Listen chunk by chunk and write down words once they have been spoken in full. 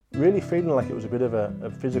really feeling like it was a bit of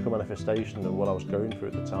a physical manifestation of what I was going through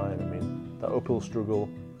at the time. I mean, that uphill struggle,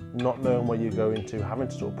 not knowing where you're going to, having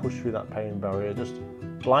to sort of push through that pain barrier, just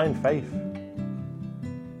blind faith.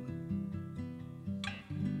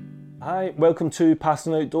 Hi, welcome to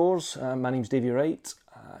Passing Outdoors. My name's Davey Wright.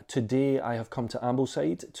 Today I have come to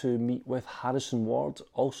Ambleside to meet with Harrison Ward,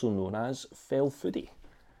 also known as Foodie.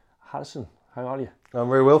 Harrison, how are you? I'm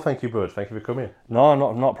very well, thank you, bud. Thank you for coming. No,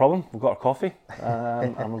 not a problem. We've got our coffee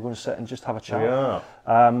and we're going to sit and just have a chat. We are.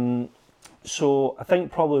 So I think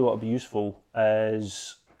probably what would be useful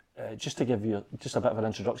is just to give you just a bit of an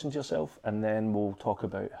introduction to yourself, and then we'll talk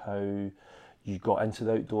about how you got into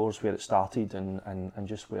the outdoors, where it started, and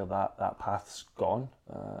just where that path's gone.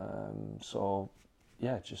 So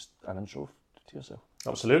yeah, just an intro to yourself.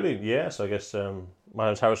 Absolutely, yes. I guess my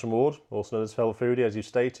name's Harrison Ward, also known as Foodie, as you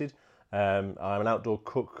stated. I'm an outdoor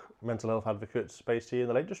cook, mental health advocate based here in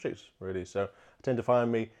the Lake District, really. So I tend to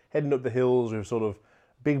find me heading up the hills with sort of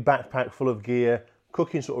big backpack full of gear,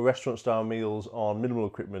 cooking sort of restaurant-style meals on minimal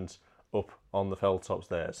equipment up on the fell tops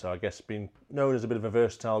there. So I guess being known as a bit of a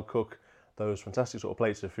versatile cook, those fantastic sort of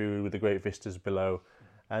plates of food with the great vistas below,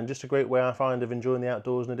 and just a great way I find of enjoying the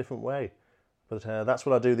outdoors in a different way. But that's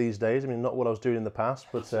what I do these days. I mean, not what I was doing in the past,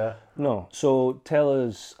 but... No. So tell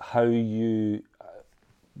us how you,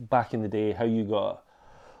 back in the day, how you got...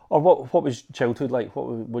 Or what was childhood like?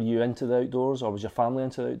 Were you into the outdoors, or was your family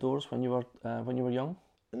into the outdoors when you were young?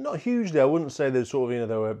 Not hugely. I wouldn't say there's sort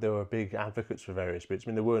of, they were big advocates for various bits. I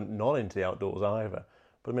mean, they weren't not into the outdoors either.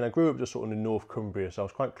 But I mean, I grew up just sort of in North Cumbria, so I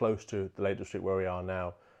was quite close to the Lake District where we are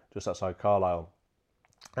now, just outside Carlisle.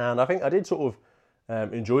 And I think I did sort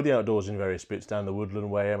of enjoy the outdoors in various bits down the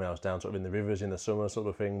woodland way. I mean, I was down sort of in the rivers in the summer sort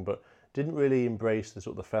of thing, but didn't really embrace the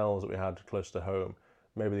sort of the fells that we had close to home.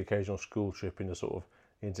 Maybe the occasional school trip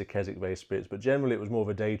into Keswick-based bits, but generally it was more of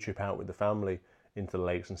a day trip out with the family into the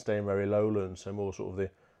lakes and staying very lowland, so more sort of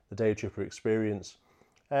the day tripper experience.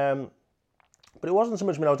 But it wasn't so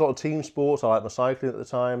much, I was a lot of team sports, I liked my cycling at the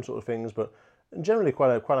time, sort of things, but generally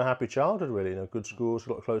quite a happy childhood, really. Good schools, a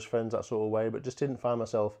lot of close friends, that sort of way, but just didn't find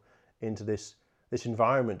myself into this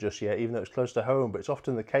environment just yet, even though it's close to home. But it's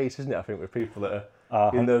often the case, isn't it, I think, with people that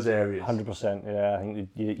are in those areas. 100%, yeah. I think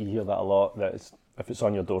you hear that a lot, that if it's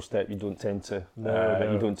on your doorstep, you don't tend to you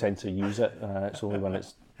don't tend to use it. It's only when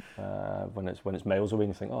it's miles away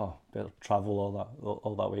and you think, oh, better travel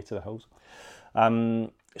all that way to the house.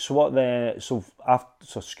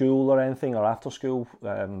 So school or anything, or after school,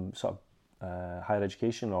 higher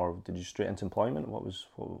education, or did you straight into employment?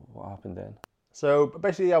 What happened then? So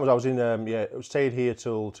basically, I was in stayed here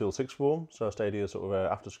till sixth form. So I stayed here sort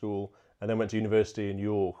of after school, and then went to university in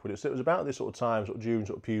York. But it was about this sort of time, sort of June,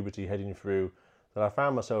 sort of puberty, heading through, that I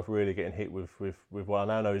found myself really getting hit with what I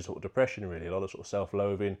now know is sort of depression. Really, a lot of sort of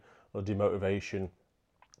self-loathing, a lot of demotivation,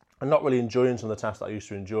 and not really enjoying some of the tasks that I used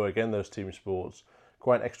to enjoy. Again, those team sports.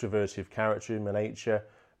 Quite an extroverted character in my nature,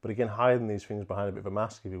 but again, hiding these things behind a bit of a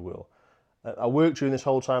mask, if you will. I worked during this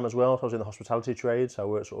whole time as well. I was in the hospitality trade, so I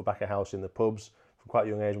worked sort of back of house in the pubs from quite a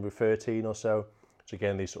young age, maybe 13 or so. So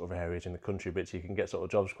again, these sort of areas in the country bits, you can get sort of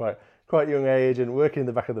jobs quite young age, and working in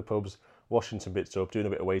the back of the pubs, washing some bits up, doing a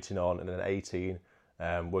bit of waiting on, and then at 18,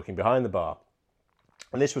 working behind the bar.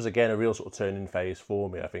 And this was again a real sort of turning phase for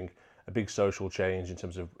me. I think a big social change in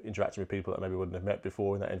terms of interacting with people that maybe wouldn't have met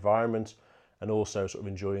before in that environment, and also sort of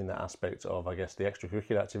enjoying that aspect of, I guess, the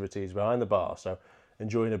extracurricular activities behind the bar. So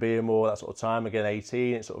enjoying a beer more, that sort of time. Again,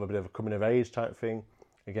 18, it's sort of a bit of a coming of age type thing.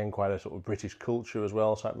 Again, quite a sort of British culture as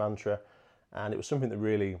well type mantra. And it was something that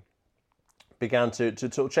really began to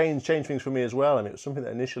sort of change things for me as well. And it was something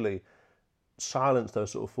that initially silenced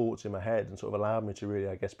those sort of thoughts in my head and sort of allowed me to really,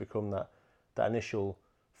 I guess, become that initial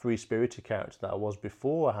free-spirited character that I was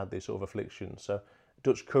before I had these sort of afflictions. So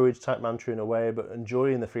Dutch courage type mantra in a way, but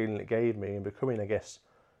enjoying the feeling it gave me and becoming, I guess,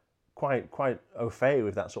 quite au fait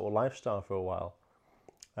with that sort of lifestyle for a while.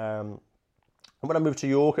 And when I moved to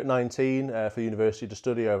York at 19 for university to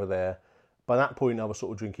study over there, by that point I was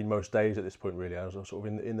sort of drinking most days at this point, really. I was sort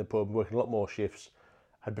of in the pub, working a lot more shifts,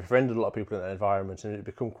 had befriended a lot of people in that environment, and it had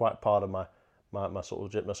become quite part of my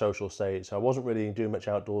sort of my social state. So I wasn't really doing much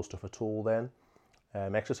outdoor stuff at all then.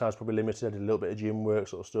 Exercise probably limited. I did a little bit of gym work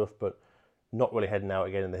sort of stuff, but not really heading out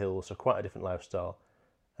again in the hills, so quite a different lifestyle.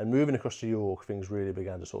 And moving across to York, things really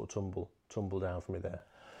began to sort of tumble down for me there.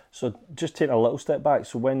 So just take a little step back.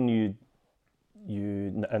 So when you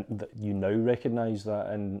now recognise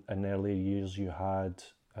that in earlier years you had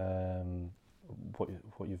what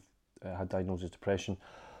you've had diagnosed as depression,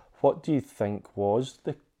 what do you think was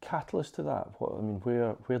the catalyst to that?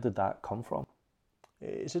 Where did that come from?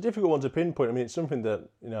 It's a difficult one to pinpoint. I mean, it's something that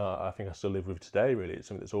I think I still live with today. Really, it's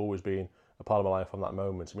something that's always been a part of my life from that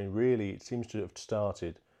moment. I mean, really, it seems to have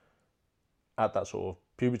started at that sort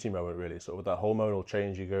of puberty moment, really, sort of that hormonal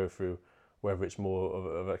change you go through, whether it's more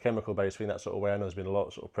of a chemical-based thing, that sort of way. I know there's been a lot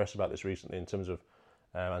of sort of press about this recently in terms of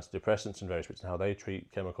antidepressants and various bits and how they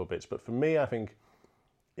treat chemical bits. But for me, I think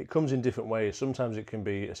it comes in different ways. Sometimes it can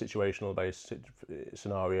be a situational-based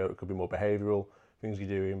scenario. It could be more behavioural things you're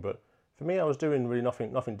doing. But for me, I was doing really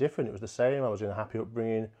nothing different. It was the same. I was in a happy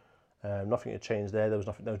upbringing. Nothing had changed there. There was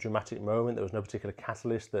no dramatic moment. There was no particular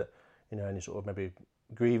catalyst that, any sort of maybe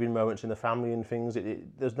grieving moments in the family and things.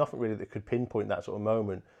 There's nothing really that could pinpoint that sort of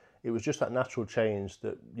moment. It was just that natural change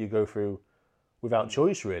that you go through without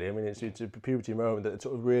choice, really. I mean, it's a puberty moment that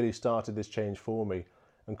sort of really started this change for me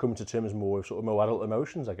and coming to terms more with sort of more adult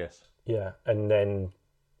emotions, I guess. Yeah, and then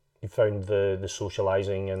you found the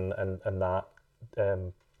socialising and that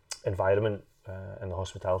environment in the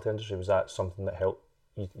hospitality industry. Was that something that helped?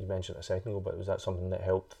 You mentioned it a second ago, but was that something that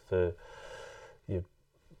helped you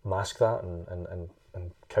mask that and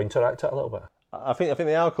counteract it a little bit? I think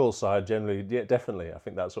the alcohol side generally, yeah, definitely. I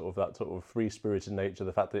think that sort of free-spirited nature,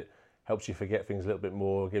 the fact that it helps you forget things a little bit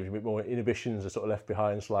more, gives you a bit more inhibitions are sort of left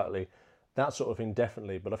behind slightly, that sort of thing,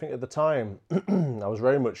 definitely. But I think at the time, I was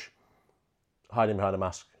very much hiding behind a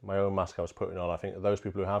mask, my own mask I was putting on. I think that those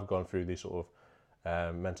people who have gone through these sort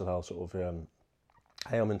of mental health sort of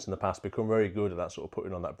ailments in the past become very good at that sort of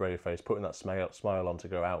putting on that brave face, putting that smile on to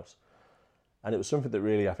go out. And it was something that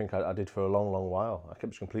really I think I did for a long, long while. I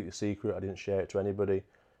kept it completely secret. I didn't share it to anybody,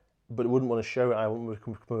 but I wouldn't want to show it. I wouldn't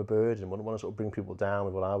become a burden. Wouldn't want to sort of bring people down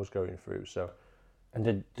with what I was going through. So,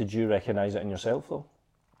 and did you recognise it in yourself though?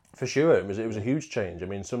 For sure, it was a huge change. I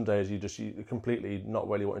mean, some days you completely not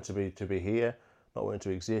really wanting to be here, not wanting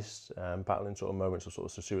to exist, battling sort of moments of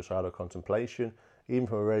sort of suicidal contemplation, even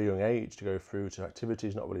from a very young age to go through to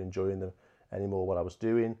activities, not really enjoying them anymore, what I was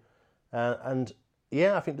doing, and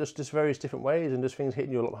yeah, I think just various different ways and just things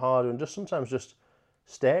hitting you a lot harder and just sometimes just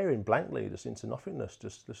staring blankly just into nothingness,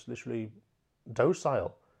 just literally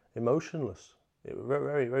docile, emotionless. It was a very,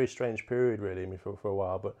 very, very strange period really for a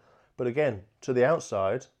while, but again, to the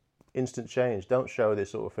outside, instant change. Don't show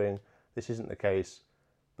this sort of thing. This isn't the case.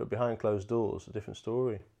 But behind closed doors, a different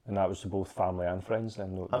story. And that was to both family and friends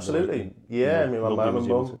then? Absolutely. Yeah, I mean,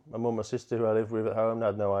 my mum, my sister who I lived with at home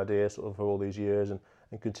had no idea sort of for all these years and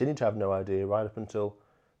continued to have no idea right up until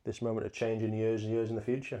this moment of change in years and years in the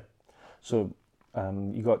future. So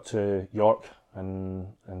you got to York and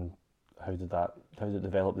how did it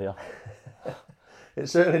develop there? It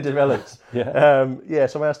certainly developed. Yeah.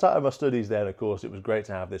 So when I started my studies then, of course, it was great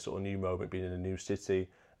to have this sort of new moment, being in a new city.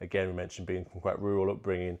 Again, we mentioned being from quite rural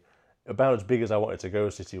upbringing, about as big as I wanted to go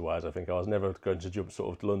city-wise. I think I was never going to jump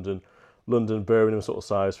sort of London, Birmingham sort of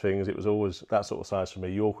size things. It was always that sort of size for me.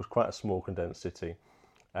 York was quite a small, condensed city.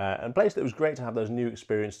 And a place that was great to have those new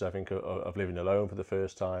experiences, I think, of living alone for the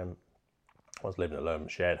first time. I was living alone,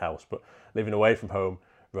 shared house, but living away from home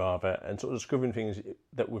rather, and sort of discovering things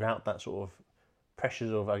that without that sort of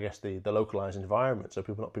pressures of, I guess, the localised environment, so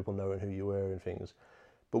people knowing who you were and things.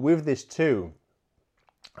 But with this too,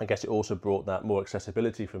 I guess it also brought that more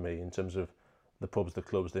accessibility for me in terms of the pubs, the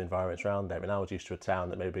clubs, the environments around there. I mean, I was used to a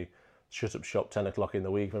town that maybe shut up shop 10 o'clock in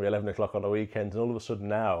the week, maybe 11 o'clock on the weekend, and all of a sudden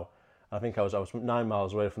now, I think I was 9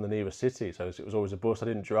 miles away from the nearest city, so it was always a bus. I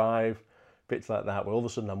didn't drive, bits like that. Where all of a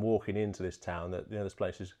sudden I'm walking into this town that this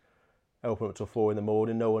place is open up till 4 in the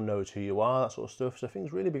morning. No one knows who you are, that sort of stuff. So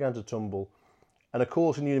things really began to tumble. And of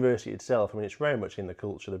course, in university itself, I mean, it's very much in the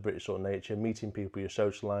culture, the British sort of nature, meeting people you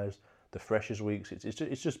socialise, the freshers weeks.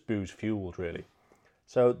 It's just booze fueled really.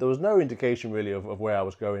 So there was no indication really of where I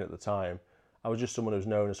was going at the time. I was just someone who was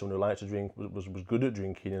known as someone who liked to drink, was good at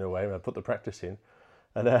drinking in a way, and I put the practice in.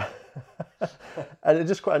 And and it's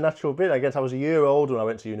just quite a natural bit. I guess I was a year older when I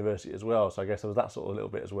went to university as well, so I guess there was that sort of little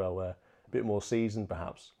bit as well, where a bit more seasoned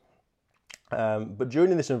perhaps. But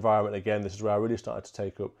during this environment, again, this is where I really started to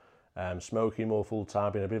take up smoking more full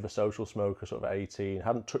time, being a bit of a social smoker, sort of at 18.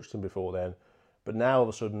 Hadn't touched them before then, but now all of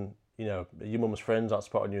a sudden, your mum's friends aren't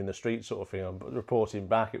spotting you in the street, sort of thing. I'm reporting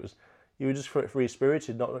back. You were just free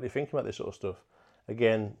spirited, not really thinking about this sort of stuff.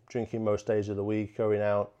 Again, drinking most days of the week, going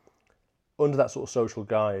out under that sort of social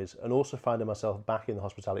guise, and also finding myself back in the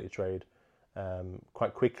hospitality trade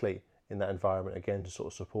quite quickly in that environment again to sort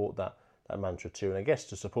of support that mantra too, and I guess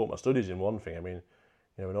to support my studies in one thing. I mean,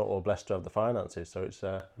 we're not all blessed to have the finances, so it's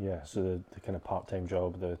so the kind of part-time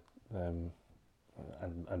job, and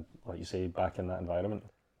like you say, back in that environment.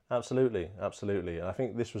 Absolutely, and I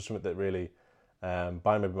think this was something that really,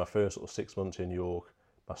 by maybe my first sort of 6 months in York,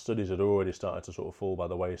 my studies had already started to sort of fall by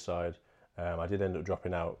the wayside. I did end up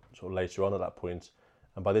dropping out sort of later on at that point,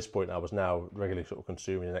 and by this point I was now regularly sort of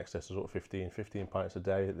consuming in excess of sort of 15 pints a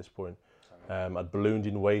day at this point. I'd ballooned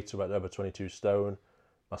in weight to about over 22 stone.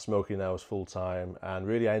 My smoking now was full time, and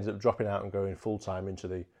really I ended up dropping out and going full time into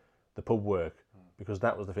the pub work, because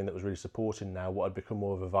that was the thing that was really supporting now what had become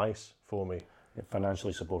more of a vice for me. Yeah,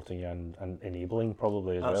 financially supporting you and enabling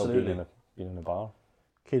probably as Absolutely. well, being in a bar.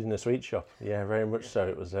 Kid in a sweet shop, yeah, very much so.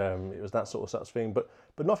 It was that sort of thing, but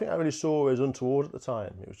nothing I really saw as untoward at the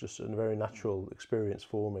time. It was just a very natural experience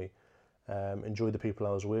for me. Enjoyed the people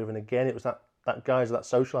I was with, and again, it was that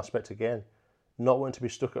social aspect again. Not wanting to be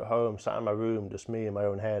stuck at home, sat in my room, just me in my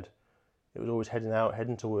own head. It was always heading out,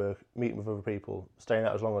 heading to work, meeting with other people, staying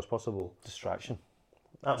out as long as possible. Distraction.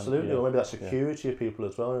 Absolutely, or maybe that security of people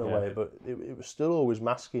as well in a way, but it was still always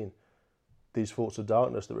masking these thoughts of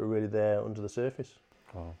darkness that were really there under the surface.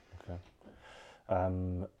 Oh,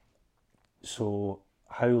 okay. So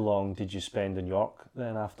how long did you spend in York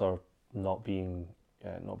then after not being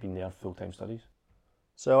there full-time studies?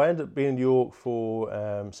 So I ended up being in York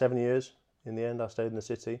for 7 years. In the end, I stayed in the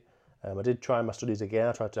city. I did try my studies again.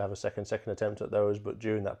 I tried to have a second attempt at those, but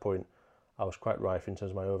during that point, I was quite rife in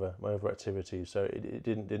terms of my other activities. So it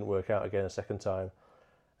didn't work out again a second time.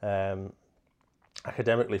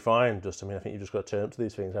 Academically fine. I think you've just got to turn up to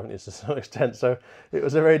these things, haven't you, to some extent. So it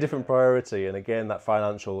was a very different priority. And again, that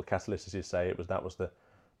financial catalyst, as you say, that was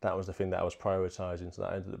the thing that I was prioritising. So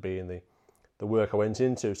that ended up being the work I went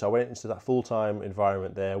into. So I went into that full-time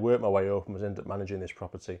environment there, worked my way up, and ended up managing this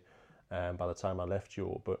property by the time I left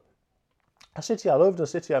York. But a city I loved, a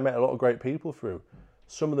city I met a lot of great people through.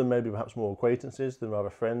 Some of them maybe perhaps more acquaintances than rather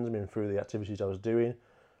friends. I mean, through the activities I was doing.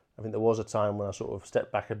 I think there was a time when I sort of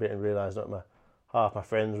stepped back a bit and realised that half my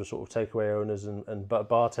friends were sort of takeaway owners and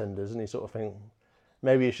bartenders, and you sort of think,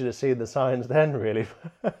 maybe you should have seen the signs then, really.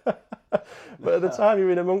 But at the time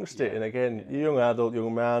you're in amongst it, and again, young adult,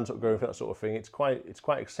 young man, sort of going for that sort of thing, it's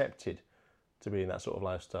quite accepted to be in that sort of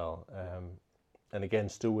lifestyle. And again,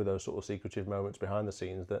 still with those sort of secretive moments behind the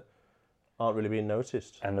scenes that aren't really being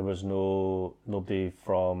noticed. And there was nobody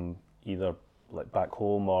from either like back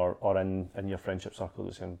home or in your friendship circle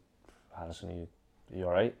that's saying, Harrison, are you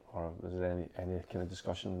all right? Or was there any kind of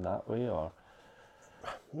discussion that way? Or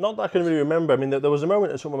not that I can really remember. I mean, there was a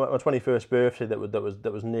moment at my 21st birthday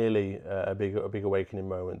that was nearly a big awakening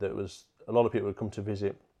moment. That was a lot of people would come to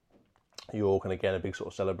visit York, and again a big sort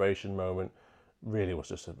of celebration moment. Really was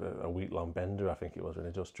just a week-long bender. I think it was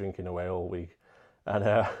really just drinking away all week.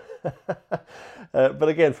 And but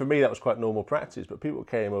again, for me that was quite normal practice. But people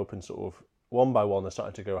came up and sort of one by one they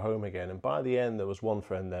started to go home again. And by the end, there was one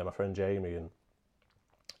friend there, my friend Jamie, and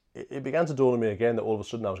it began to dawn on me again that all of a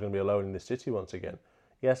sudden I was going to be alone in this city once again.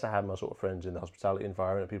 Yes, I had my sort of friends in the hospitality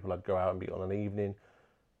environment, people I'd go out and meet on an evening.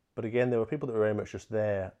 But again, there were people that were very much just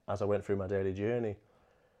there as I went through my daily journey.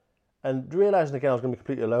 And realising again I was going to be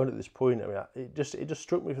completely alone at this point, I mean, it just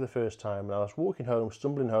struck me for the first time. And I was walking home,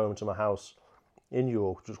 stumbling home to my house in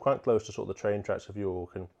York, which was quite close to sort of the train tracks of York.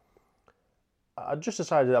 And I just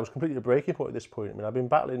decided I was completely at a breaking point at this point. I mean, I've been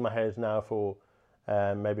battling in my head now for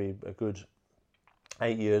maybe a good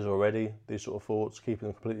 8 years already, these sort of thoughts, keeping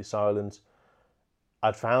them completely silent.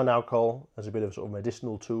 I'd found alcohol as a bit of a sort of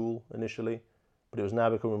medicinal tool initially, but it was now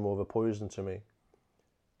becoming more of a poison to me.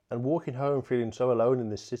 And walking home feeling so alone in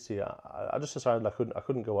this city, I just decided I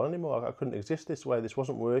couldn't go on anymore. I couldn't exist this way. This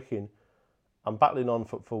wasn't working. I'm battling on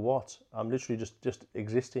for what? I'm literally just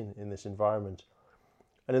existing in this environment.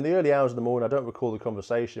 And in the early hours of the morning, I don't recall the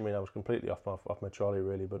conversation. I mean, I was completely off my trolley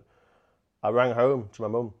really, but I rang home to my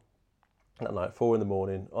mum at night, 4 a.m,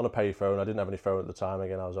 on a payphone. I didn't have any phone at the time.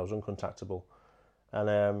 Again, I was uncontactable,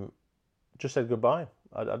 and just said goodbye.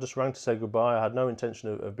 I just rang to say goodbye. I had no intention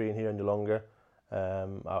of being here any longer.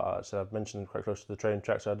 I've mentioned quite close to the train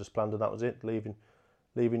tracks. So I just planned, and that was it, leaving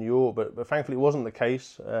York. But thankfully, it wasn't the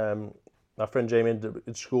case. My friend Jamie ended up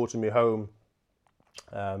escorting me home,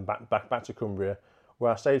 back to Cumbria,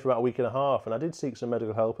 where I stayed for about a week and a half. And I did seek some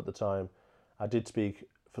medical help at the time. I did speak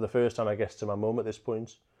for the first time, I guess, to my mum at this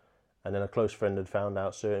point, and then a close friend had found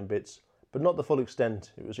out certain bits, but not the full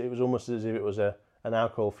extent. It was almost as if it was an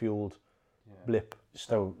alcohol-fueled blip.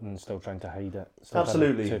 Still trying to hide it.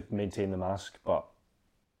 Absolutely. To maintain the mask, but...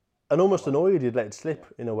 And almost annoyed he'd let it slip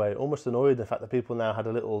in a way. Almost annoyed the fact that people now had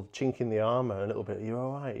a little chink in the armour, a little bit, you're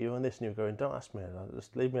all right, you're on this, and you're going, don't ask me,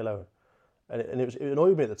 just leave me alone. And it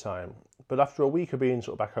annoyed me at the time. But after a week of being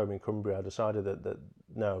sort of back home in Cumbria, I decided that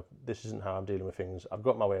no, this isn't how I'm dealing with things. I've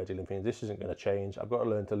got my way of dealing with things. This isn't going to change. I've got to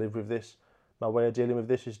learn to live with this. My way of dealing with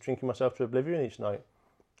this is drinking myself to oblivion each night.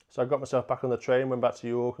 So I got myself back on the train, went back to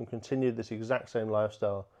York, and continued this exact same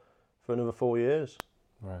lifestyle for another 4 years.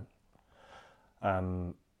 Right.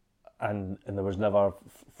 And there was never,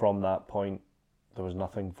 from that point, there was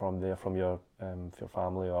nothing from your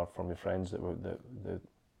family or from your friends that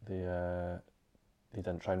they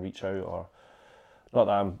didn't try and reach out, or not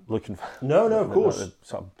that I'm looking for. No, of course. Not to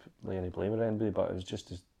sort of lay any blame on anybody, but it was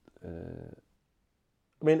just as.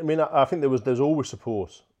 I think there's always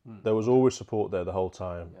support. There was always support there the whole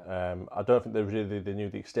time. Yeah. I don't think they knew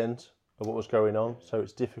the extent of what was going on, so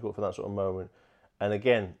it's difficult for that sort of moment. And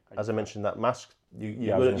again, as I mentioned, that mask,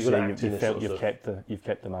 you've kept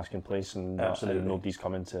the mask in place, and nobody's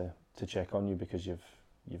coming to check on you because you've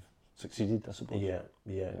succeeded, I suppose. Yeah.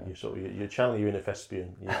 You're channeling your inner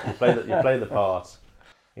thespian. You play the part.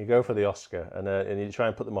 You go for the Oscar, and you try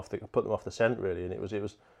and put them off the scent, really. And it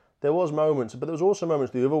was. There was moments, but there was also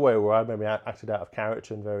moments the other way where I maybe acted out of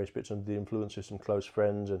character in various bits under the influence of some close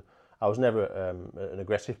friends, and I was never an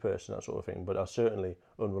aggressive person, that sort of thing, but I was certainly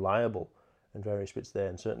unreliable in various bits there,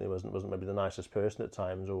 and certainly wasn't maybe the nicest person at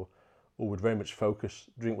times, or would very much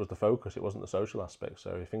focus. Drink was the focus; it wasn't the social aspect.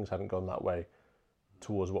 So if things hadn't gone that way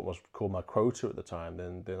towards what was called my quota at the time,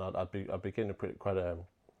 then I'd be getting quite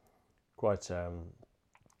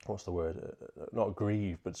what's the word? Not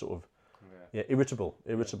grieved, but sort of. Yeah, irritable,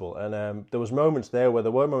 and there was moments there where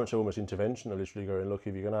there were moments of almost intervention, of literally going, look,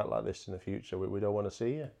 if you're going to act like this in the future, we don't want to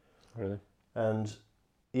see you. Really? And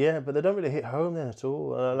yeah, but they don't really hit home then at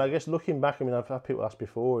all. And I guess looking back, I mean, I've had people ask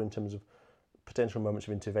before in terms of potential moments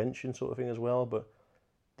of intervention sort of thing as well, but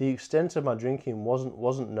the extent of my drinking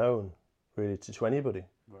wasn't known really to anybody.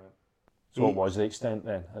 Right. So what was the extent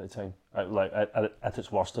then at the time? At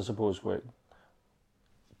its worst, I suppose, where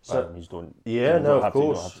So, you don't. Yeah, you no, don't of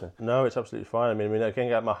course. To. No, it's absolutely fine. I mean, I can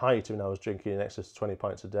get my height. I mean, I was drinking in excess of 20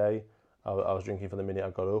 pints a day. I was drinking from the minute I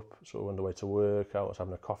got up, sort of on the way to work. I was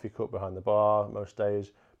having a coffee cup behind the bar most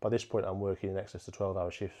days. By this point, I'm working in excess of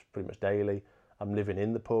 12-hour shifts pretty much daily. I'm living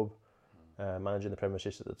in the pub, managing the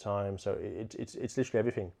premises at the time. So it's literally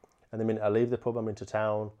everything. And the minute I leave the pub, I'm into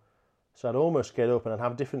town. So I'd almost get up and I'd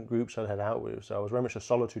have different groups I'd head out with. So I was very much a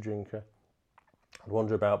solitary drinker. I'd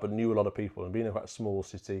wander about, but knew a lot of people. And being in quite a small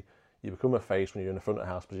city, you become a face when you're in a front of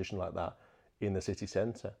house position like that in the city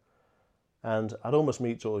centre. And I'd almost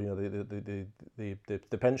meet all, the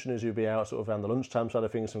pensioners who'd be out sort of around the lunchtime side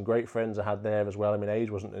of things. Some great friends I had there as well. I mean, age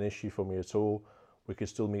wasn't an issue for me at all. We could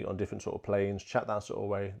still meet on different sort of planes, chat that sort of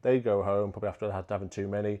way. They'd go home probably after having too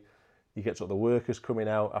many. You get sort of the workers coming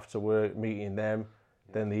out after work, meeting them.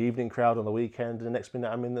 Then the evening crowd on the weekend, and the next minute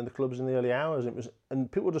I'm in the clubs in the early hours.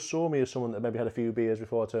 And people just saw me as someone that maybe had a few beers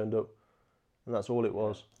before I turned up, and that's all it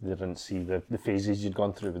was. They didn't see the phases you'd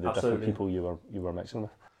gone through with the Absolutely. Different people you were mixing with.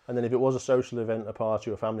 And then if it was a social event, a party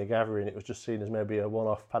or a family gathering, it was just seen as maybe a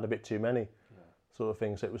one-off, had a bit too many sort of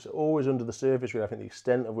thing. So it was always under the surface, really. I think the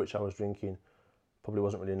extent of which I was drinking probably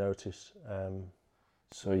wasn't really noticed.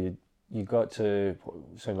 So you got to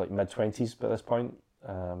sound like mid-20s by this point.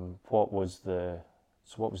 What was the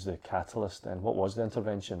catalyst then? What was the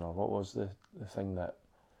intervention, or what was the thing that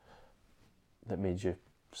made you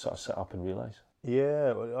sort of sit up and realise?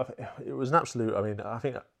 Yeah, it was an absolute. I mean, I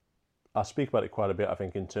think I speak about it quite a bit. I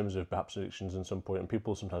think in terms of perhaps addictions at some point, and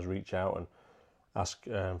people sometimes reach out and ask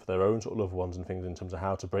for their own sort of loved ones and things in terms of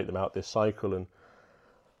how to break them out this cycle. And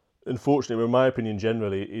unfortunately, in my opinion,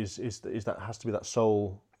 generally is that has to be that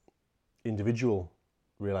sole individual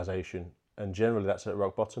realisation, and generally that's at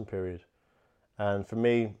rock bottom period. And for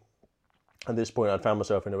me, at this point, I'd found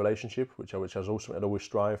myself in a relationship, which I was also I'd always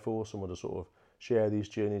strive for, someone to sort of share these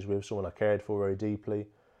journeys with, someone I cared for very deeply.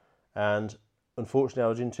 And unfortunately, I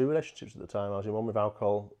was in two relationships at the time. I was in one with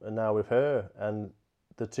alcohol and now with her. And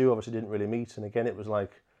the two obviously didn't really meet. And again, it was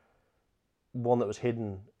like one that was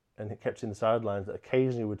hidden and it kept in the sidelines that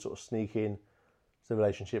occasionally would sort of sneak in to the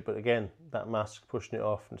relationship. But again, that mask, pushing it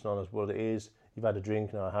off, and it's not as what it is. You've had a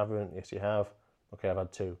drink, no, I haven't. Yes, you have. Okay, I've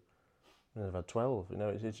had 2. And I've had 12. You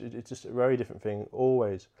know, it's just a very different thing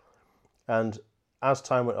always. And as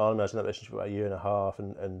time went on, I was in that relationship for about a year and a half,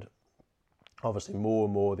 and obviously more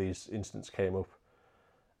and more these incidents came up.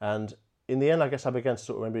 And in the end, I guess I began to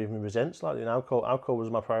sort of maybe even resent slightly. And alcohol was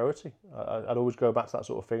my priority. I'd always go back to that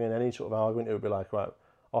sort of thing. In any sort of argument, it would be like, right,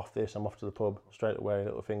 off this, I'm off to the pub straight away,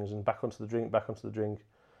 little things, and back onto the drink.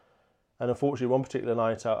 And unfortunately, one particular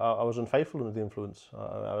night, I was unfaithful under the influence.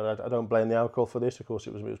 I don't blame the alcohol for this. Of course,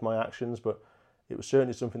 it was my actions, but it was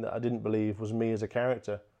certainly something that I didn't believe was me as a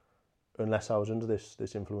character unless I was under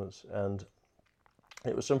this influence. And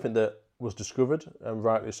it was something that was discovered, and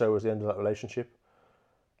rightly so, was the end of that relationship.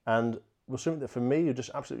 And was something that for me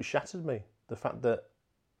just absolutely shattered me. The fact that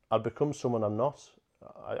I'd become someone I'm not.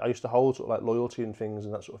 I used to hold sort of like loyalty and things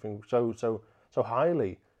and that sort of thing so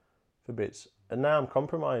highly for bits. And now I'm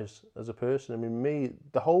compromised as a person. I mean,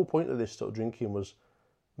 the whole point of this sort of drinking was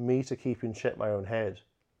me to keep in check my own head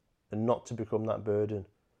and not to become that burden.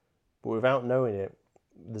 But without knowing it,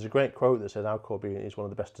 there's a great quote that says alcohol is one of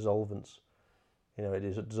the best dissolvents. You know,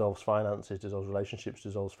 it dissolves finances, dissolves relationships,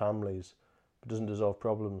 dissolves families, but doesn't dissolve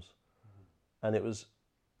problems. And it was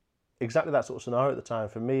exactly that sort of scenario at the time.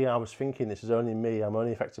 For me, I was thinking, this is only me, I'm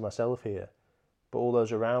only affecting myself here. But all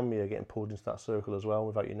those around me are getting pulled into that circle as well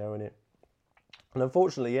without you knowing it. And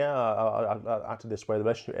unfortunately, I acted this way, the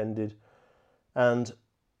relationship ended. And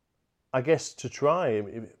I guess to try,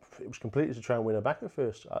 it was completely to try and win her back at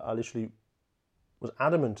first. I literally was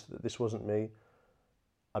adamant that this wasn't me.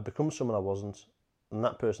 I'd become someone I wasn't, and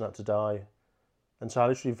that person had to die. And so I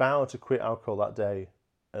literally vowed to quit alcohol that day,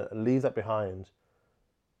 leave that behind,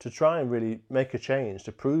 to try and really make a change,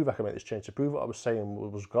 to prove I could make this change, to prove what I was saying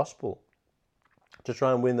was gospel, to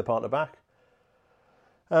try and win the partner back.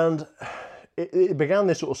 And it began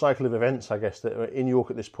this sort of cycle of events, I guess, that were in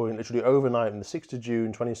York at this point, literally overnight, and the 6th of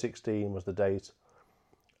June 2016 was the date.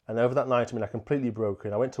 And over that night, I completely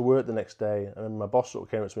broken. I went to work the next day, and my boss sort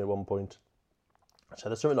of came up to me at one point and said,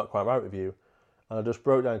 there's something not quite right with you. And I just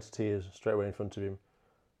broke down into tears straight away in front of him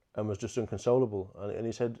and was just inconsolable. And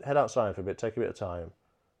he said, head outside for a bit, take a bit of time.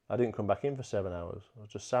 I didn't come back in for 7 hours. I was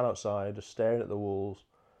just sat outside, just staring at the walls.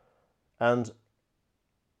 And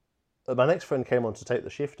my next friend came on to take the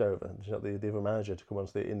shift over, the other manager, to come on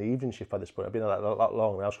in the evening shift by this point. I'd been on that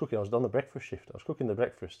long. I was on the breakfast shift. I was cooking the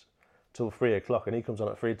breakfast till 3 o'clock, and he comes on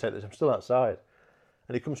at 3 to take this. I'm still outside.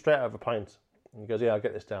 And he comes straight out of a pint. And he goes, yeah, I'll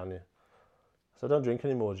get this down here. I said, I don't drink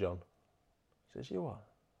anymore, John. He says, you what?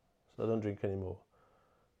 I said, I don't drink anymore.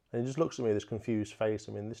 And he just looks at me with this confused face.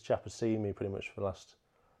 This chap has seen me pretty much for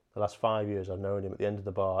the last 5 years. I've known him at the end of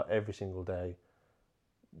the bar every single day,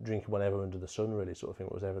 drinking whatever under the sun, really, sort of thing,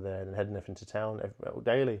 what was ever there, and heading off into town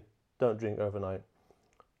daily. Don't drink overnight.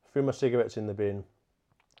 Threw my cigarettes in the bin,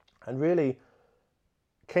 and really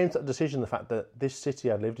came to that decision, the fact that this city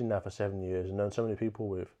I'd lived in now for 7 years and known so many people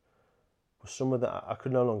with was somewhere that I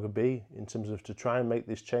could no longer be, in terms of to try and make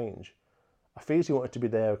this change. I fiercely wanted to be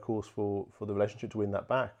there, of course, for the relationship to win that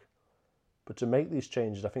back. But to make these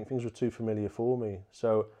changes, I think things were too familiar for me.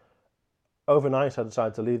 So overnight, I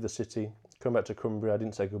decided to leave the city, come back to Cumbria. I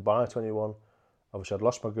didn't say goodbye to anyone. Obviously, I'd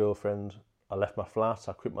lost my girlfriend. I left my flat.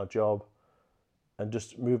 I quit my job, and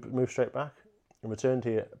just moved straight back and returned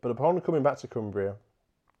here. But upon coming back to Cumbria,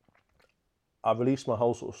 I released my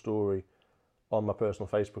whole sort of story on my personal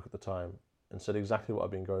Facebook at the time and said exactly what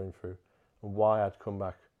I'd been going through and why I'd come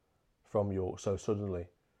back from York so suddenly.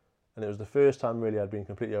 And it was the first time really I'd been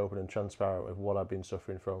completely open and transparent with what I'd been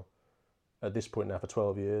suffering from at this point now for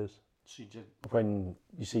 12 years. So when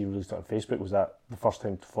you say you released it on Facebook, was that the first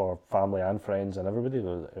time for family and friends and everybody?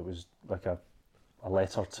 It was like a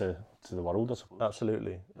letter to the world, I suppose.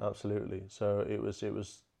 Absolutely. So it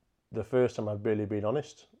was the first time I'd really been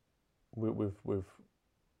honest with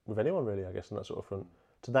anyone, really, I guess, on that sort of front.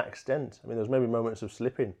 To that extent, there was maybe moments of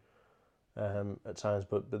slipping at times,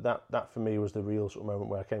 but that for me was the real sort of moment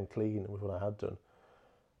where I came clean with what I had done.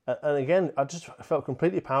 And again, I felt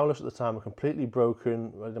completely powerless at the time, completely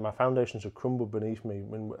broken. My foundations had crumbled beneath me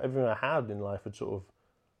when everything I had in life had sort of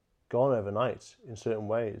gone overnight in certain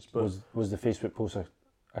ways. But was the Facebook post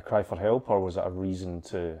a cry for help, or was it a reason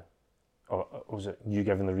to, or was it you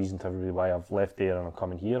giving the reason to everybody why I've left there and I'm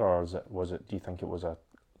coming here, or was it? Do you think it was a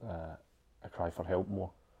cry for help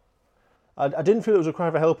more? I didn't feel it was a cry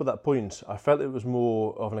for help at that point. I felt it was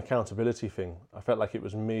more of an accountability thing. I felt like it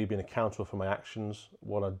was me being accountable for my actions,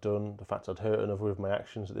 what I'd done, the fact I'd hurt another with my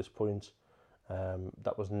actions at this point.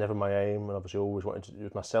 That was never my aim, and obviously always wanted to do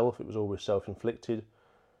it myself. It was always self-inflicted.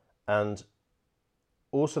 And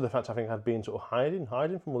also the fact I think I'd been sort of hiding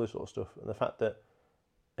from all this sort of stuff. And the fact that,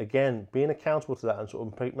 again, being accountable to that and sort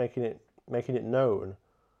of making it known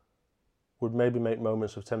would maybe make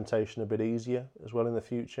moments of temptation a bit easier as well in the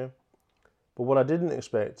future. But what I didn't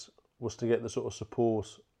expect was to get the sort of support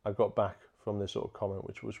I got back from this sort of comment,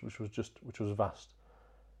 which was vast.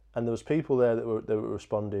 And there was people there that were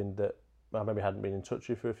responding that I maybe hadn't been in touch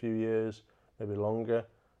with for a few years, maybe longer.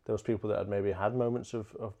 There was people that had maybe had moments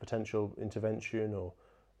of potential intervention or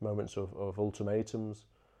moments of ultimatums.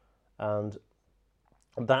 And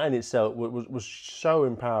that in itself was so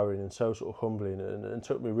empowering and so sort of humbling and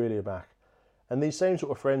took me really aback. And these same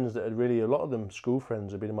sort of friends that had really, a lot of them school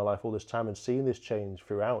friends, had been in my life all this time and seen this change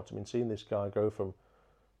throughout. Seeing this guy go from,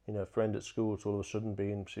 a friend at school to all of a sudden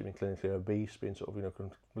being clinically obese, being sort of,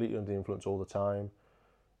 completely under the influence all the time,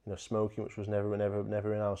 smoking, which was never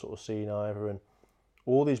in our sort of scene either, and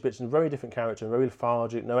all these bits, and very different character, and very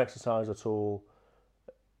lethargic, no exercise at all,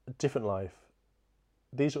 different life.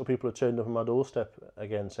 These sort of people have turned up on my doorstep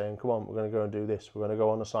again saying, come on, we're going to go and do this, we're going to go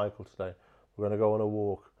on a cycle today, we're going to go on a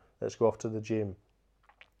walk, let's go off to the gym.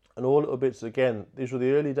 And all little bits, again, these were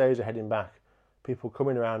the early days of heading back, people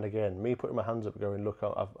coming around again, me putting my hands up, going, look,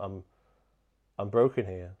 I'm broken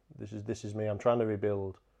here. This is me. I'm trying to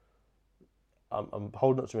rebuild. I'm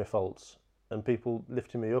holding up to my faults, and people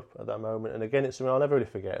lifting me up at that moment. And again, it's something I'll never really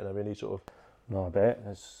forget, and I really sort of. No, I bet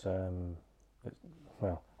it's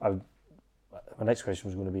well. My next question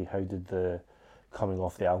was going to be, how did the coming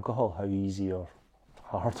off the alcohol? How easy or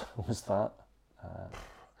hard was that?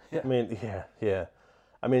 I mean, yeah.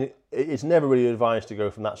 I mean, it's never really advised to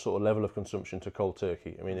go from that sort of level of consumption to cold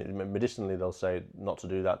turkey. I mean, medicinally they'll say not to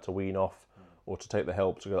do that, to wean off, or to take the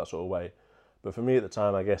help to go that sort of way. But for me at the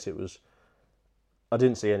time, I guess I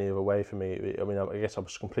didn't see any other way for me. I mean, I guess I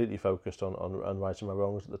was completely focused on righting my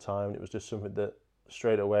wrongs at the time. And it was just something that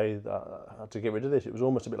straight away that I had to get rid of this. It was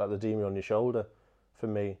almost a bit like the demon on your shoulder for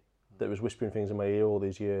me that was whispering things in my ear all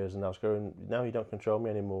these years, and I was going, now you don't control me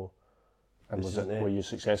anymore. And were you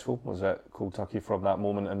successful? Was that cold turkey from that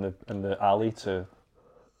moment in the alley to?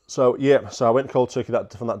 So I went cold turkey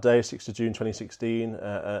from that day, 6th of June 2016,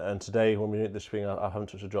 and today when we did this thing, I haven't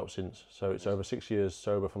touched a drop since. So it's over 6 years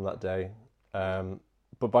sober from that day,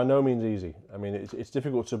 but by no means easy. I mean, it's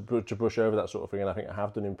difficult to brush over that sort of thing, and I think I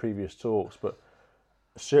have done in previous talks, but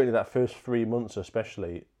certainly that first 3 months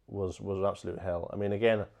especially was absolute hell. I mean,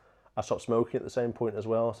 again, I stopped smoking at the same point as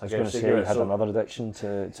well. So I was going to say you had another addiction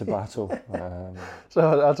to battle.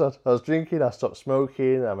 So I was drinking, I stopped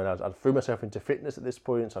smoking. I mean, I threw myself into fitness at this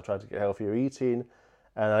point, so I tried to get healthier eating.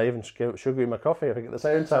 And I even gave sugar in my coffee, I think, at the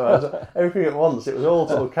same time. Everything at once. It was all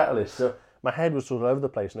sort of catalyst. So my head was sort of all over the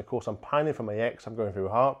place. And of course, I'm pining for my ex. I'm going through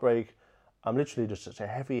heartbreak. I'm literally just such a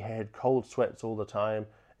heavy head, cold sweats all the time.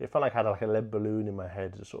 It felt like I had like a lead balloon in my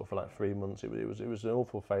head sort of for like 3 months. It was an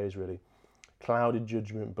awful phase, really. Clouded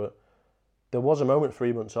judgment, but there was a moment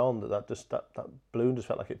 3 months on that balloon just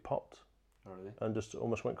felt like it popped. Oh, really? And just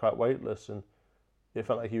almost went quite weightless, and it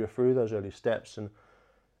felt like you were through those early steps. And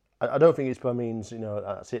I don't think it's by means,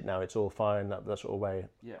 that's it now, it's all fine, that sort of way.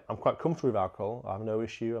 Yeah. I'm quite comfortable with alcohol. I have no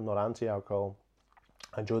issue. I'm not anti-alcohol.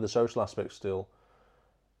 I enjoy the social aspect still.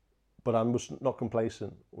 But I'm just not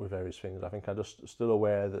complacent with various things. I think I'm just still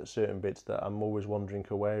aware that certain bits that I'm always wandering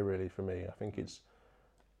away, really, for me. I think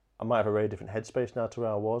I might have a very different headspace now to where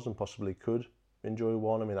I was, and possibly could enjoy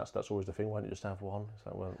one. I mean, that's always the thing. Why don't you just have one? It's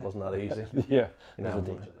like, well, it wasn't that easy. Yeah.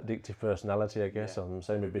 Addictive personality, I guess. Yeah. I'm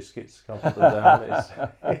same with biscuits. Can't put them down.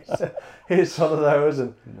 It's one of those.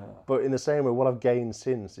 But in the same way, what I've gained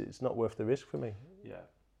since, it's not worth the risk for me.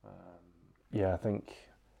 Yeah. I think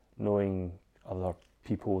knowing other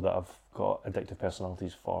people that have got addictive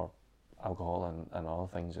personalities for alcohol and other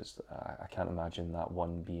things, I can't imagine that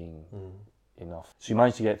one being enough. So you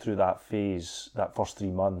managed to get through that phase, that first 3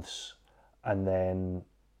 months, and then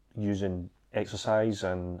using exercise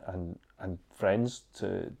and friends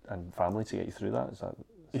and family to get you through that. Is that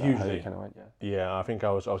hugely how it kind of went? Yeah, I think I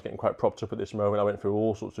was getting quite propped up at this moment. I went through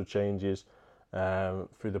all sorts of changes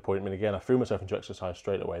through the point. I mean, again, I threw myself into exercise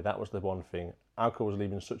straight away. That was the one thing. Alcohol was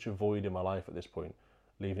leaving such a void in my life at this point,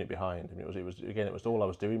 leaving it behind. I mean, it was all I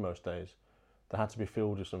was doing most days. That had to be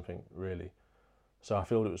filled with something, really. So I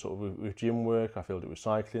filled it with sort of with gym work. I filled it with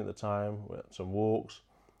cycling at the time, with some walks.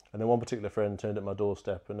 And then one particular friend turned at my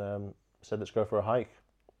doorstep and said, let's go for a hike.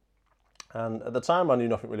 And at the time, I knew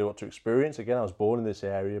nothing really what to experience. Again, I was born in this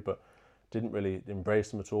area, but didn't really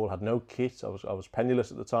embrace them at all. Had no kit. I was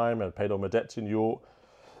penniless at the time. I'd paid all my debts in York.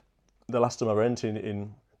 The last of my rent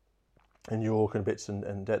in York and bits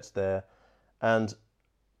and debts there. And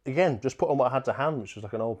again, just put on what I had to hand, which was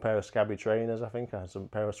like an old pair of scabby trainers, I think. I had some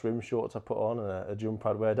pair of swim shorts I put on and a jumper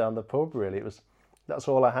I'd wear down the pub, really. That's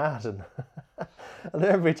all I had. And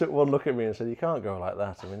everybody took one look at me and said, you can't go like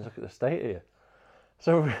that. I mean, look at the state here.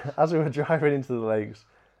 So as we were driving into the lakes,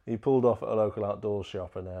 he pulled off at a local outdoor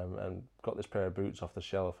shop and got this pair of boots off the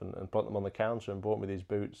shelf and put them on the counter and bought me these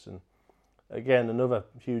boots. And again, another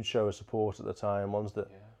huge show of support at the time. Ones that,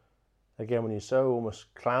 again, when you're so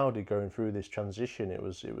almost clouded going through this transition, it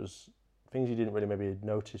was things you didn't really maybe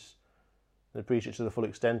notice and appreciate to the full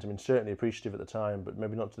extent. I mean, certainly appreciative at the time, but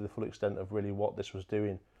maybe not to the full extent of really what this was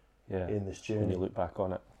doing in this journey. When you look back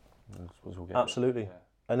on it, I suppose we'll get absolutely.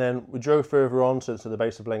 And then we drove further on to the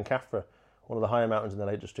base of Blencathra, one of the higher mountains in the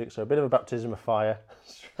Lake District. So a bit of a baptism of fire.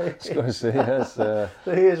 I was going to say, yes. So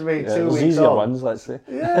here's me 2 weeks easier on. ones, let's say.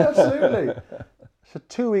 Yeah, absolutely. So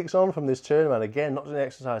 2 weeks on from this turnaround, again, not doing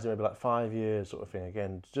exercise in maybe like 5 years sort of thing,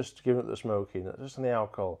 again, just giving up the smoking, just on the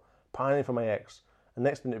alcohol, pining for my ex, and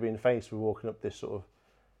next minute being faced with walking up this sort of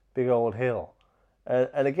big old hill.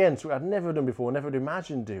 And again, so I'd never done before, never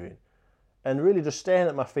imagined doing. And really just staring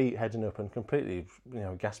at my feet, heading up and completely,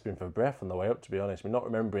 gasping for breath on the way up, to be honest. I mean, not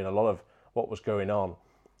remembering a lot of what was going on,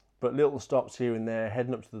 but little stops here and there,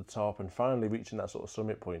 heading up to the top and finally reaching that sort of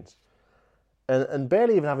summit point. and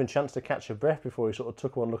barely even having a chance to catch a breath before he sort of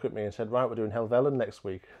took one look at me and said, right, we're doing Helvellyn next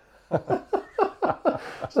week.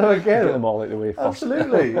 So again, Get them all out the way first.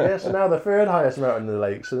 absolutely, yeah. So now the third highest mountain in the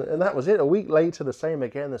lakes, and that was it. A week later, the same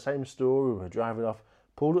again, the same story. We were driving off,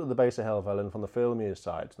 pulled up to the base of Helvellyn from the Filmere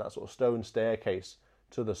side, that sort of stone staircase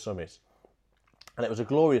to the summit, and it was a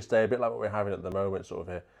glorious day, a bit like what we're having at the moment, sort of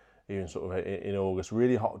here, even sort of in August.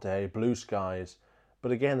 Really hot day, blue skies,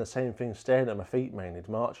 but again the same thing. Staring at my feet mainly,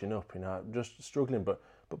 marching up, just struggling, but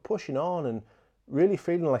pushing on and really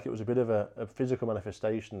feeling like it was a bit of a physical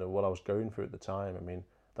manifestation of what I was going through at the time. I mean,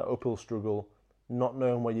 that uphill struggle, not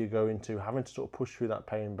knowing where you're going to, having to sort of push through that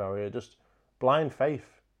pain barrier, just blind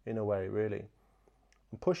faith in a way, really,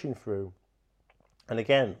 and pushing through, and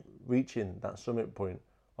again reaching that summit point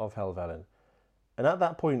of Helvellyn. And at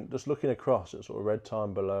that point, just looking across at sort of Red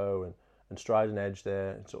Tarn below and Striding Edge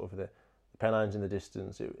there, and sort of the Pennines in the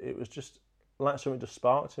distance, it was just like something just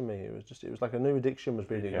sparked in me. It was like a new addiction was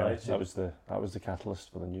being ignited. That was the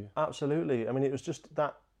catalyst for the new. Absolutely. I mean, it was just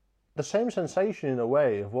that the same sensation in a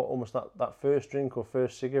way of what almost that first drink or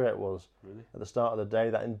first cigarette was at the start of the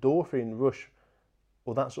day. That endorphin rush,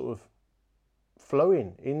 or that sort of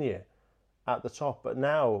flowing in you at the top, but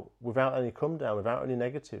now without any come down, without any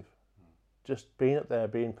negative, just being up there,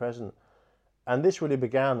 being present. And this really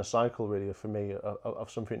began a cycle, really, for me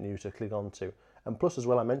of something new to cling on to. And plus, as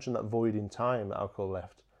well, I mentioned that void in time that alcohol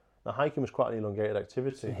left. Now, hiking was quite an elongated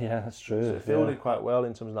activity. Yeah, that's true. So it filled it quite well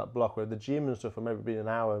in terms of that block, where the gym and stuff would maybe be an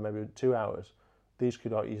hour, maybe 2 hours. These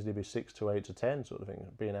could easily be 6 to 8 to 10 sort of thing,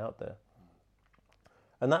 being out there.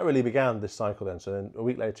 And that really began this cycle then. So then a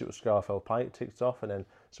week later, it was Scarfell Pike ticked off, and then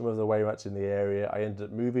some of the wayrats in the area. I ended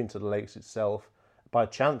up moving to the lakes itself. By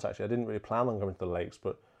chance, actually. I didn't really plan on going to the lakes,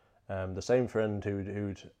 but the same friend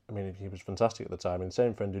who'd, I mean, he was fantastic at the time, and the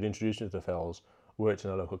same friend who'd introduced me to the Fells worked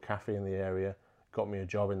in a local cafe in the area, got me a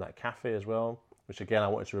job in that cafe as well, which again, I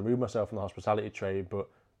wanted to remove myself from the hospitality trade, but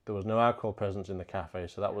there was no alcohol presence in the cafe,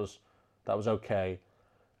 so that was okay.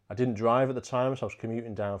 I didn't drive at the time, so I was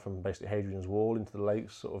commuting down from basically Hadrian's Wall into the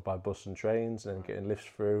lakes, sort of by bus and trains, and then getting lifts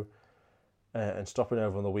through, and stopping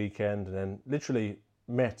over on the weekend, and then literally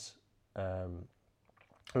met a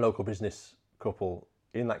local business couple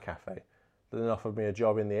in that cafe that then offered me a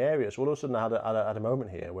job in the area. So all of a sudden I had a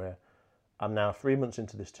moment here where I'm now 3 months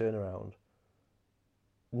into this turnaround,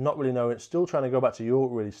 not really knowing, still trying to go back to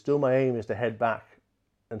York really, still my aim is to head back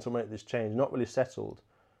and to make this change, not really settled,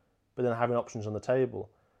 but then having options on the table.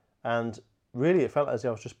 And really it felt as if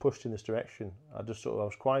I was just pushed in this direction. I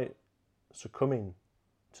was quite succumbing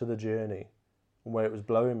to the journey where it was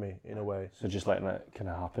blowing me in a way. So just letting it kind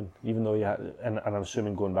of happen, even though you had, and I'm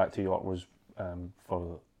assuming going back to York was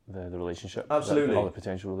for the relationship. Absolutely. Or the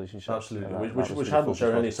potential relationship. Absolutely. Which hadn't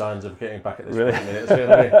shown any signs of getting back at this really? point.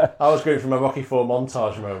 I mean, I was going from a Rocky IV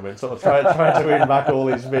montage moment, sort of trying to win back all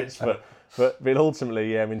these bits, but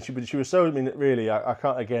ultimately, yeah, I mean, she was so, I mean, really, I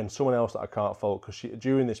can't, again, someone else that I can't fault, because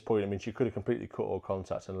during this point, I mean, she could have completely cut all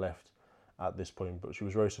contact and left at this point, but she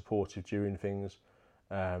was very supportive during things,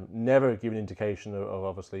 never giving indication of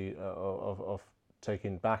obviously, of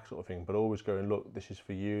taking back sort of thing, but always going, look, this is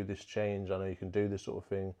for you, this change, I know you can do this sort of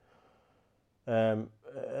thing.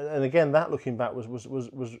 And again, that looking back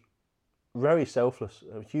was very selfless,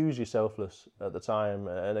 hugely selfless at the time,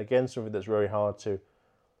 and again, something that's very hard to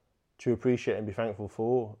appreciate and be thankful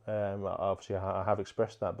for. Obviously, I have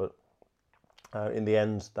expressed that, but in the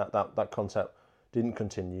end, that contact didn't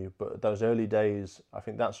continue. But those early days, I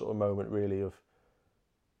think that sort of moment really of,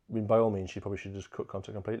 I mean, by all means, she probably should have just cut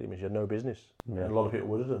contact completely. I mean, she had no business. Yeah. And a lot of people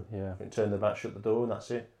would have done. Yeah. I mean, turn their back, shut the door, and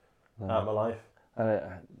that's it. Out of my life.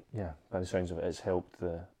 Yeah, by the sounds of it, it's helped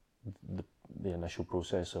the initial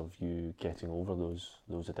process of you getting over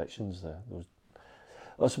those addictions.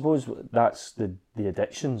 I suppose that's the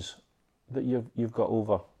addictions that you've got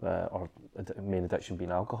over, or main addiction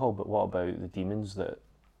being alcohol. But what about the demons that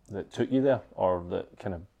took you there, or that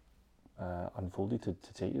kind of unfolded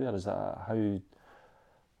to take you there? Is that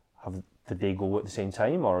did they go at the same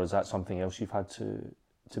time, or is that something else you've had to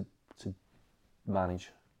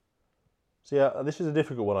manage? So yeah, this is a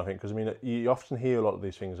difficult one, I think, because I mean, you often hear a lot of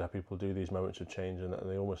these things how people do these moments of change, and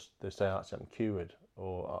they say, I'm cured,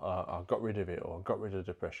 or I got rid of it, or I got rid of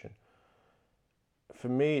depression. For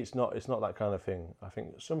me, it's not that kind of thing. I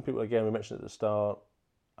think some people, again, we mentioned at the start,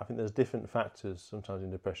 I think there's different factors sometimes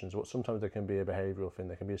in depressions. Sometimes there can be a behavioural thing,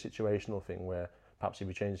 there can be a situational thing where perhaps if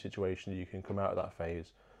you change the situation, you can come out of that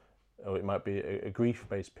phase. Or it might be a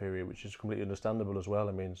grief-based period, which is completely understandable as well.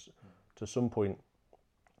 I mean, to some point,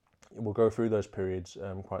 we'll go through those periods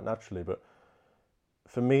quite naturally. But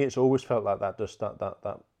for me, it's always felt like that, just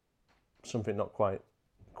that something not quite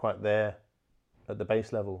there at the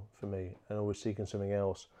base level for me, and always seeking something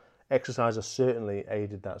else. Exercise has certainly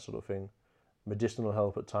aided that sort of thing. Medicinal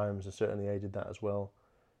help at times has certainly aided that as well.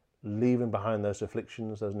 Leaving behind those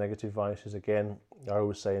afflictions, those negative vices, again, I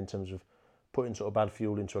always say in terms of putting sort of bad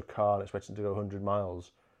fuel into a car and expecting to go 100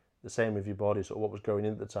 miles, the same with your body, sort of what was going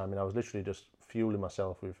in at the time. I was literally just fueling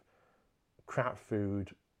myself with crap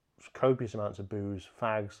food, copious amounts of booze,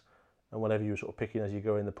 fags, and whatever you were sort of picking as you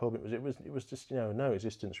go in the pub. It was just, no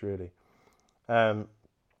existence really.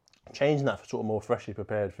 Changing that for sort of more freshly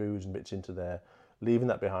prepared foods and bits into there, leaving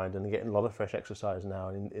that behind and getting a lot of fresh exercise now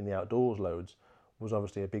in the outdoors loads was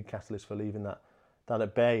obviously a big catalyst for leaving that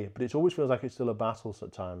at bay. But it always feels like it's still a battle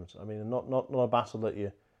at times. I mean, not a battle that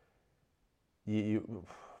you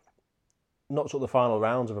not sort of the final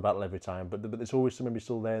rounds of a battle every time, but there's always somebody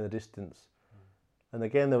still there in the distance. And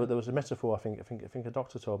again, there was a metaphor. I think a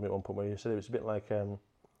doctor told me at one point where he said it was a bit like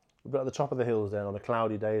we're at the top of the hills then on a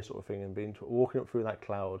cloudy day sort of thing, and walking up through that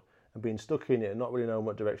cloud and being stuck in it and not really knowing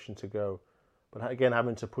what direction to go, but again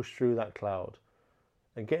having to push through that cloud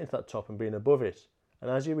and getting to that top and being above it. And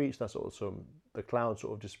as you reach that sort of summit, the clouds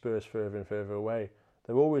sort of disperse further and further away.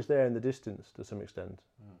 They're always there in the distance to some extent,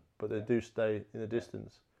 but they do stay in the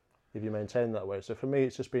distance if you maintain that way. So for me,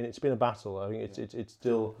 it's been a battle. I think it's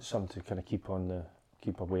still something to kind of keep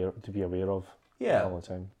aware, to be aware of. Yeah, all the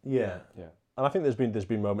time. Yeah. And I think there's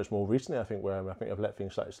been moments more recently. I think where I think I've let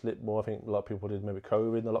things slightly slip more. I think a lot of people did maybe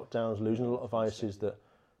COVID and the lockdowns, losing a lot of vices that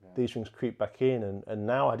these things creep back in. And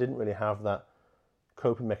now I didn't really have that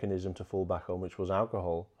coping mechanism to fall back on, which was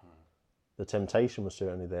alcohol. The temptation was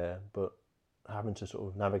certainly there, but having to sort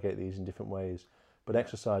of navigate these in different ways. But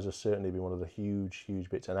exercise has certainly been one of the huge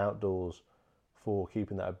bits, and outdoors for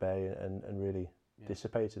keeping that at bay and really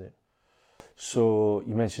dissipating it. So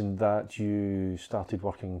you mentioned that you started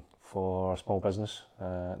working for a small business,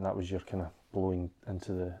 and that was your kind of blowing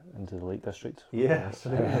into the Lake District. Yeah,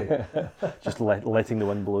 absolutely. Just letting the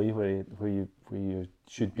wind blow you where you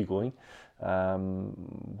should be going.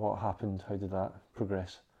 What happened? How did that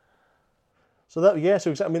progress? So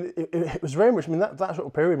exactly. I mean, it was very much. I mean, that sort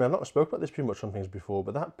of period. I mean, I've not spoken about this too much on things before,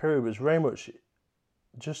 but that period was very much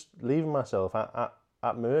just leaving myself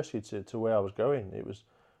at mercy to where I was going. It was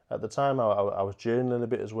at the time I was journaling a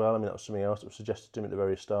bit as well. I mean, that was something else that was suggested to me at the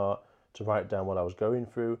very start, to write down what I was going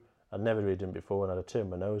through. I'd never really done it before, and I'd turned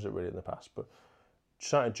my nose at really in the past. But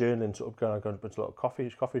started journaling, sort of going to a lot of coffee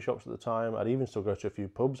shops at the time. I'd even still go to a few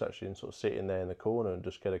pubs actually, and sort of sitting there in the corner and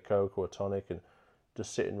just get a Coke or a tonic and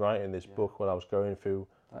just sitting writing this book while I was going through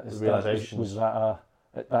the realizations. Was that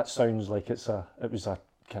that sounds like it was a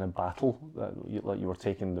kind of battle that you were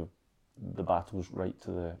taking the battles right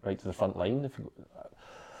to the front line.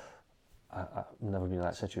 I've never been in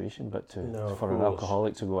that situation, but for an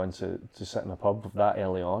alcoholic to go into to sit in a pub that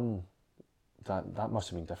early on, that must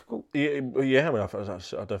have been difficult. Yeah. I mean, I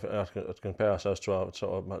definitely have to compare ourselves to our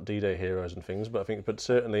sort of D-Day heroes and things, but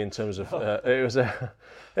certainly in terms of it was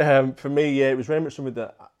for me, it was very much something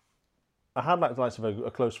that I had like the likes of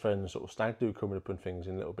a close friend, sort of stag do coming up and things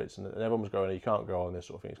in little bits, and everyone was going, "You can't go on this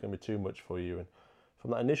sort of thing. It's going to be too much for you." And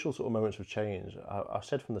from that initial sort of moments of change, I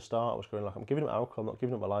said from the start, I was going like, "I'm giving up alcohol. I'm not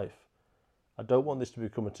giving up my life. I don't want this to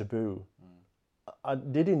become a taboo." I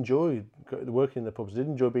did enjoy working in the pubs. I did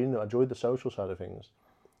enjoy being there. I enjoyed the social side of things,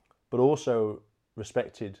 but also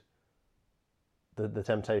respected the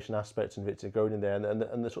temptation aspects of it, to going in there and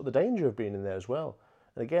the sort of the danger of being in there as well.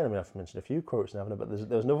 And again, I mean, I've mentioned a few quotes now, but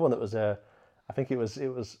there was another one that was I think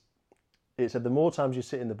it said, "The more times you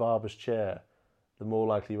sit in the barber's chair, the more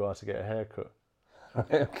likely you are to get a haircut."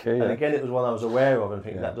 Okay. And again, it was one I was aware of, and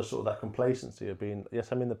thinking that just sort of that complacency of being,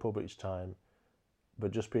 yes, I'm in the pub each time,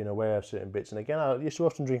 but just being aware of certain bits. And again, I used to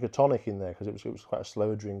often drink a tonic in there because it was quite a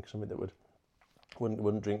slow drink, something that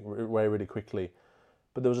wouldn't drink away really quickly.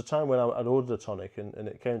 But there was a time when I'd ordered a tonic, and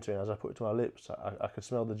it came to me, and as I put it to my lips, I could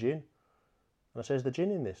smell the gin. And I said, "Is there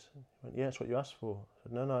gin in this?" He went, "Yeah, it's what you asked for." I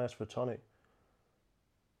said, No, I asked for a tonic.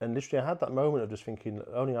 And literally I had that moment of just thinking,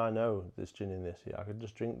 only I know there's gin in this. Yeah, I could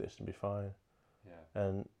just drink this and be fine. Yeah.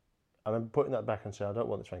 And I remember putting that back and saying, "I don't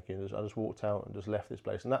want this, thank you." I just walked out and just left this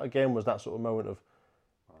place. And that again was that sort of moment of,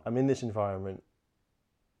 I'm in this environment,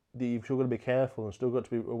 you've still got to be careful and still got to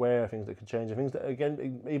be aware of things that could change, and things that,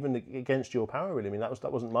 again, even against your power really. I mean,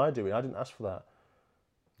 that wasn't my doing. I didn't ask for that.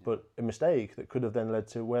 But a mistake that could have then led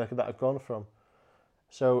to where could that have gone from.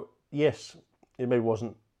 So yes, it maybe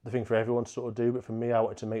wasn't the thing for everyone to sort of do, but for me, I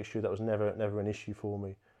wanted to make sure that was never an issue for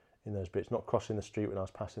me in those bits, not crossing the street when I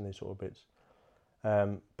was passing these sort of bits.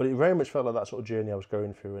 But it very much felt like that sort of journey I was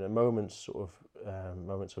going through, and at moments of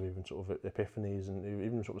even sort of epiphanies and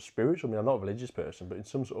even sort of spiritual. I mean, I'm not a religious person, but in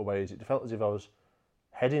some sort of ways, it felt as if I was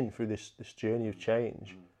heading through this journey of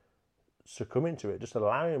change, succumbing to it, just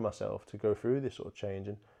allowing myself to go through this sort of change.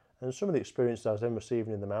 And some of the experiences I was then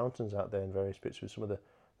receiving in the mountains out there in various bits, with some of the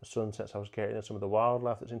sunsets I was getting and some of the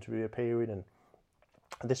wildlife that seemed to be appearing. And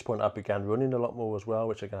at this point I began running a lot more as well,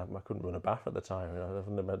 which again, I couldn't run a bath at the time. I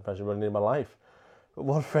wouldn't imagine running in my life. But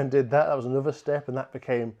one friend did that was another step, and that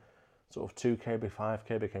became sort of 2k,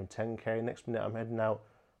 5k, became 10k. Next minute I'm heading out,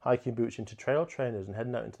 hiking boots into trail trainers and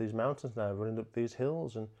heading out into these mountains now, running up these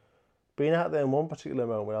hills. And being out there in one particular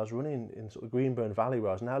moment where I was running in sort of Greenburn Valley,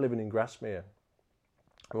 where I was now living in Grasmere,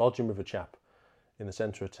 lodging with a chap in the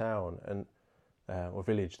centre of town, and or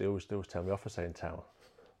village. They always tell me off for saying town.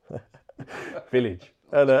 Village.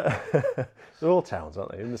 And they're all towns,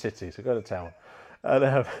 aren't they? In the city, so go to town.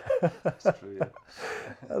 And, That's true, yeah.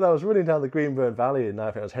 And I was running down the Greenburn Valley, and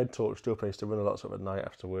I think I was head torched up. I used to run a lot sort of at night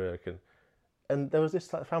after work, and there was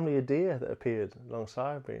this like family of deer that appeared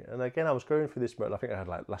alongside me. And again, I was going through this moment. I think I had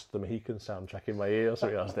like Last of the Mohicans soundtrack in my ear or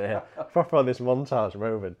something. I was there, proper on this montage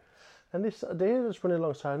moment. And this deer was running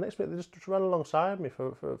alongside. And next minute, they just ran alongside me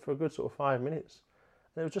for a good sort of 5 minutes.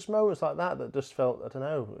 And it was just moments like that just felt, I don't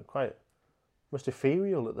know, quite almost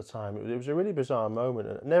ethereal at the time. It was a really bizarre moment.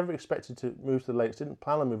 And I never expected to move to the lakes. Didn't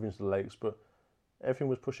plan on moving to the lakes, but everything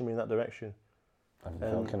was pushing me in that direction. And you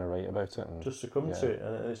felt kind of right about it. And just succumbed to it.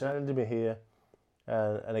 And it's ended me here.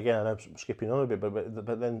 And again, I know I'm skipping on a bit,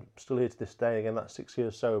 but then still here to this day. Again, that's 6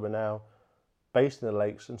 years sober now, based in the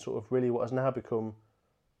lakes, and sort of really what has now become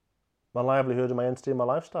my livelihood and my entity and my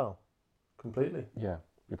lifestyle, completely. Yeah,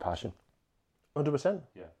 your passion. 100%.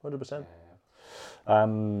 Yeah. 100%.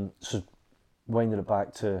 So winding it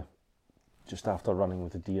back to just after running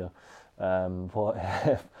with the deer, what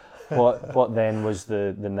then was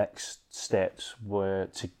the next steps were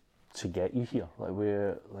to get you here? Like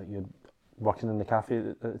you're working in the cafe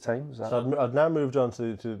at the time? Is that so I'd now moved on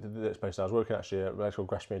to the next place. I was working actually at actual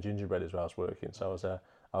Grasmere Gingerbread is where I was working. So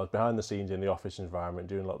I was behind the scenes in the office environment,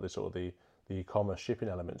 doing a lot of the sort of the e-commerce shipping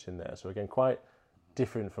elements in there. So again, quite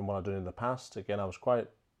different from what I'd done in the past. Again, I was quite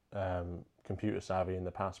computer savvy in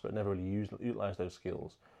the past, but never really utilised those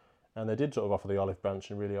skills. And they did sort of offer the olive branch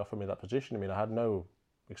and really offer me that position. I mean, I had no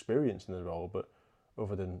experience in the role, but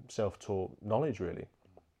other than self-taught knowledge, really.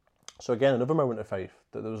 So again, another moment of faith,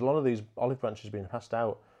 that there was a lot of these olive branches being passed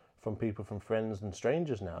out from people, from friends and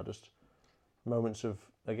strangers now, just moments of,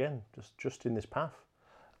 again, just in this path.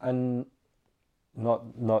 And not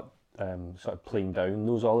sort of playing down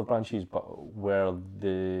those olive branches, but were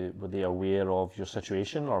they aware of your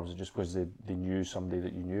situation, or was it just because they knew somebody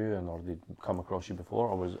that you knew, or they'd come across you before,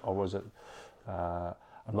 or was it?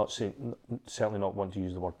 I'm not saying, certainly not want to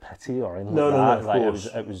use the word pity or anything like that. No, of course.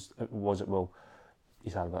 It was well,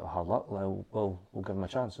 he's had a bit of hard luck. We'll give him a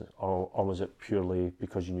chance, or was it purely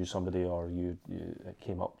because you knew somebody, or it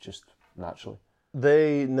came up just naturally?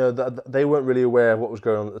 They weren't really aware of what was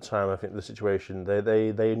going on at the time. I think the situation.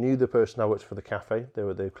 They knew the person I worked for the cafe.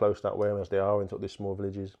 They close that way, as they are in sort of these small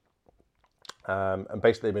villages. And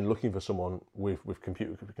basically, they've been looking for someone with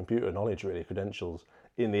computer knowledge, really, credentials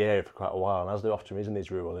in the area for quite a while. And as there often is in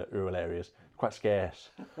these rural areas, quite scarce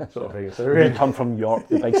sort of thing. So really, you come from York,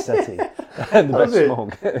 the big city, and the big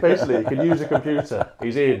smoke. Basically, you can use a computer.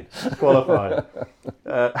 He's in, qualified.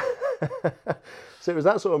 So it was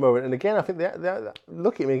that sort of moment. And again, I think they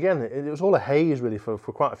look at me again. It was all a haze really for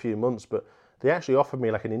quite a few months. But they actually offered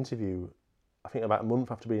me like an interview, I think about a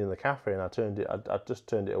month after being in the cafe, and I just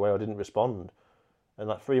turned it away. I didn't respond. And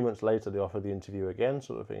like 3 months later, they offered the interview again,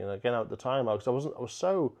 sort of thing. And again, at the time, I was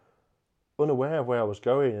so unaware of where I was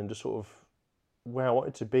going and just sort of where I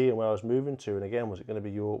wanted to be and where I was moving to. And again, was it going to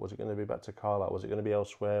be York? Was it going to be back to Carlisle? Was it going to be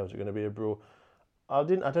elsewhere? Was it going to be abroad? I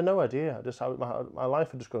had no idea. My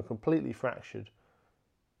life had just gone completely fractured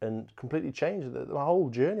and completely changed. My whole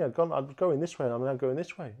journey, I'd was going this way, and I'm now going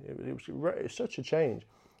this way. It was such a change.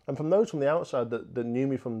 And from those from the outside that knew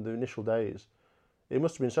me from the initial days, it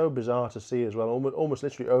must have been so bizarre to see as well, almost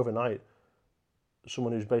literally overnight,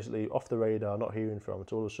 someone who's basically off the radar, not hearing from,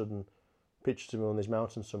 to all of a sudden pictures of me on these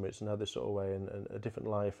mountain summits and how this sort of way, and a different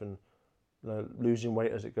life, and losing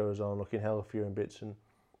weight as it goes on, looking healthier in bits, and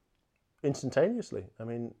instantaneously. I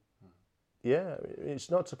mean, yeah, it's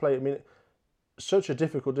not to play. I mean, such a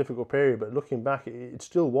difficult period, but looking back, it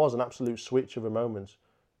still was an absolute switch of a moment.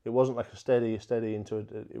 It wasn't like a steady into it.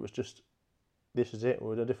 It was just, this is it.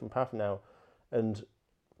 We're on a different path now, and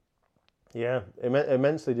yeah,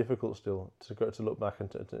 immensely difficult still to look back and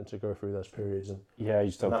to go through those periods. And yeah, you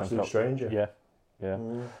still an absolute stranger. Yeah.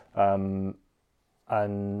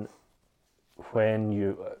 And when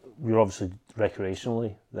you're obviously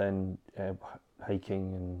recreationally then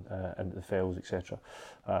hiking and into the fells, etc.,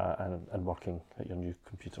 and working at your new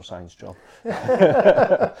computer science job.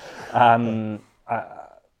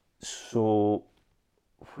 So,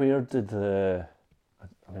 where did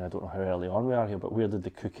I mean, I don't know how early on we are here, but where did the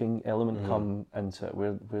cooking element come into it?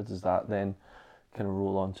 Where does that then kind of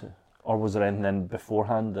roll on to? Or was there anything in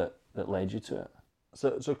beforehand that led you to it?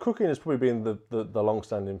 So cooking has probably been the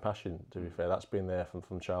long-standing passion, to be fair. That's been there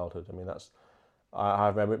from childhood. I mean, I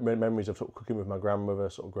have memories of sort of cooking with my grandmother,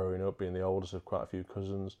 sort of growing up, being the oldest of quite a few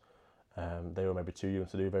cousins. They were maybe too young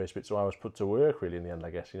to do various bits, so I was put to work really in the end,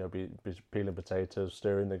 I guess, be peeling potatoes,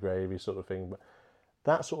 stirring the gravy sort of thing. But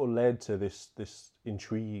that sort of led to this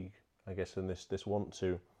intrigue, I guess, and this want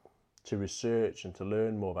to research and to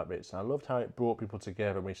learn more about bits. And I loved how it brought people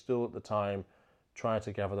together. And we still at the time tried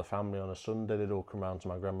to gather the family on a Sunday. They'd all come round to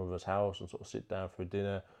my grandmother's house and sort of sit down for a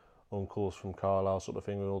dinner, uncles from Carlisle sort of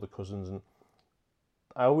thing with all the cousins. And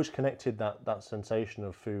I always connected that sensation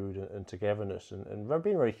of food and togetherness and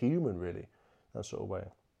being very human, really, that sort of way.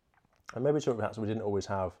 And maybe something perhaps we didn't always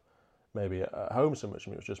have maybe at home so much. I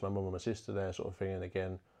mean, it was just my mum and my sister there sort of thing. And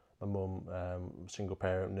again, my mum, single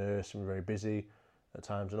parent nurse, and very busy at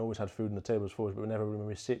times and always had food on the tables for us, but we never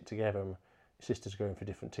really sit together. My sister's going through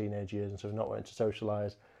different teenage years and so we're not wanting to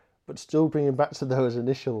socialise. But still bringing back to those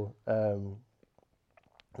initial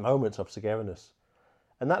moments of togetherness.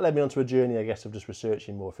 And that led me onto a journey, I guess, of just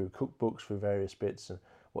researching more through cookbooks, through various bits, and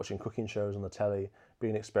watching cooking shows on the telly,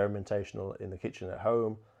 being experimentational in the kitchen at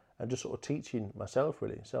home, and just sort of teaching myself,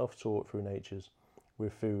 really, self-taught through natures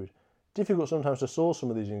with food. Difficult sometimes to source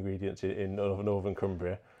some of these ingredients in northern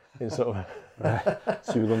Cumbria. In sort of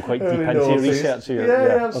So you're going quite deep into your research here.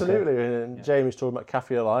 Yeah, absolutely. Okay. And Jamie's talking about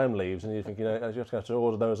kaffir lime leaves, and you think, you just have to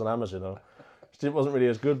order those on Amazon. It wasn't really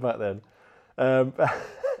as good back then.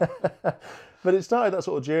 But it started that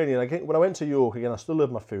sort of journey, and when I went to York again, I still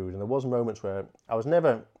loved my food, and there was moments where I was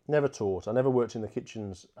never taught. I never worked in the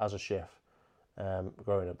kitchens as a chef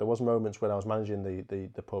growing up. There was moments when I was managing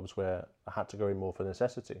the pubs where I had to go in more for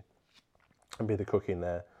necessity and be the cook in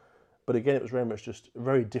there. But again, it was very much just a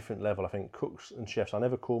very different level. I think cooks and chefs, I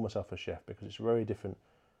never call myself a chef because it's a very different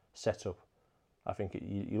setup. I think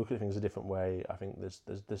you look at things a different way. I think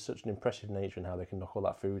there's such an impressive nature in how they can knock all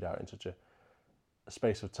that food out in such a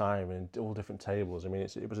space of time and all different tables. I mean,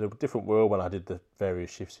 it was a different world when I did the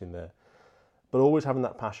various shifts in there. But always having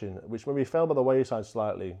that passion, which maybe fell by the wayside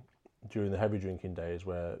slightly during the heavy drinking days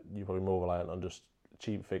where you're probably more reliant on just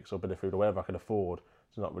cheap fix or bit of food or whatever I could afford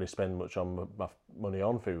to not really spend much on my money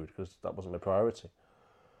on food because that wasn't my priority.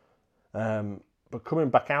 But coming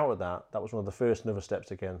back out of that was one of the first and other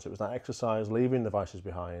steps again. So it was that exercise, leaving the vices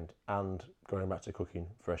behind and going back to cooking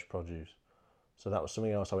fresh produce. So that was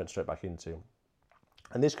something else I went straight back into.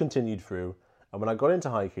 And this continued through. And when I got into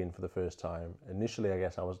hiking for the first time, initially I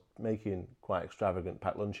guess I was making quite extravagant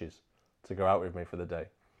packed lunches to go out with me for the day.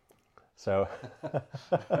 So,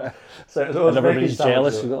 so it was everybody's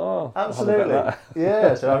jealous. You go, oh, absolutely,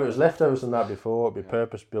 yeah. So if it was leftovers from that before, it'd be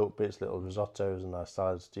purpose-built bits, little risottos and nice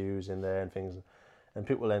salad stews in there and things. And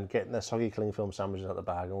people then getting their soggy cling film sandwiches out the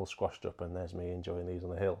bag and all squashed up, and there's me enjoying these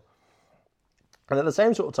on the hill. And at the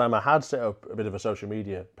same sort of time, I had set up a bit of a social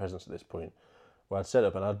media presence at this point, where I'd set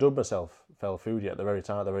up and I dubbed myself Fell Foodie at the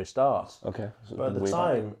very start. Okay. So but at the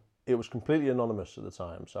time, it was completely anonymous at the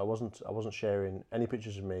time, so I wasn't sharing any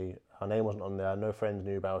pictures of me. Her name wasn't on there. No friends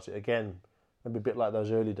knew about it. Again, maybe a bit like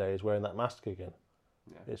those early days, wearing that mask again.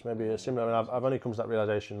 Yeah. It's maybe a similar. I mean, I've only come to that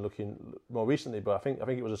realization looking more recently, but I think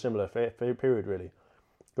it was a similar period really.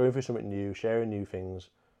 Going through something new, sharing new things,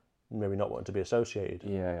 maybe not wanting to be associated.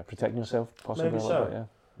 Yeah, protecting yourself possibly. Maybe a so. Bit,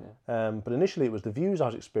 yeah. But initially, it was the views I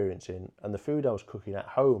was experiencing and the food I was cooking at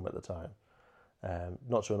home at the time.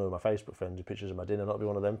 Not to annoy my Facebook friends with pictures of my dinner, not to be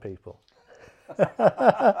one of them people.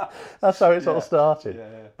 That's how it sort of started.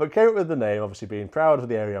 Yeah. But came up with the name, obviously being proud of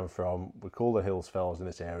the area I'm from. We call the hills fells in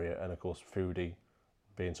this area, and of course Foodie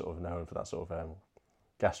being sort of known for that sort of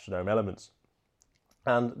gastronome elements.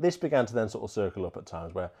 And this began to then sort of circle up at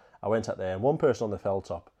times where I went out there and one person on the fell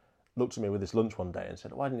top looked at me with this lunch one day and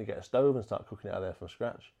said, "Why didn't you get a stove and start cooking it out there from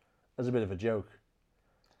scratch?" As a bit of a joke.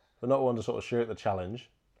 But not one to sort of shirk the challenge.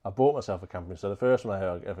 I bought myself a camping stove, the first one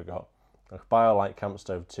I ever got. A BioLite camp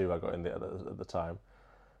stove 2 I got in at the time.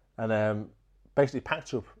 And basically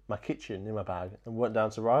packed up my kitchen in my bag and went down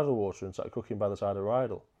to Rydal Water and started cooking by the side of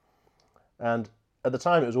Rydal. And at the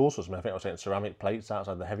time it was all sorts of, I think I was taking ceramic plates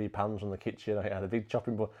outside the heavy pans from the kitchen. I had a big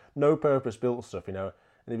chopping board, no purpose built stuff, And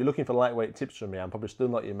if you're looking for lightweight tips from me, I'm probably still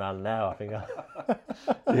not your man now, I think.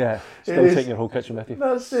 Yeah, still taking your whole kitchen with you.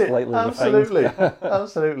 That's it, absolutely,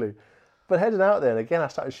 absolutely. But heading out there, and again, I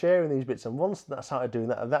started sharing these bits, and once I started doing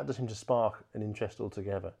that, that just seemed to spark an interest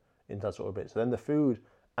altogether into that sort of bit. So then the food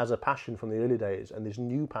as a passion from the early days, and this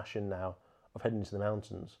new passion now of heading into the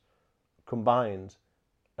mountains, combined,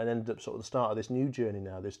 and ended up sort of the start of this new journey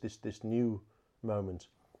now, this new moment.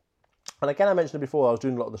 And again, I mentioned it before, I was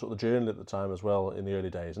doing a lot of the sort of journaling at the time as well in the early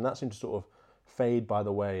days, and that seemed to sort of fade by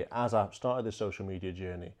the way as I started this social media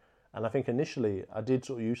journey. And I think initially I did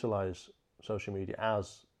sort of utilise social media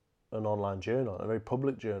as an online journal, a very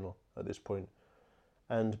public journal at this point.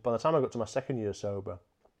 And by the time I got to my second year sober,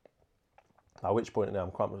 at which point now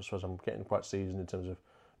I'm getting quite seasoned in terms of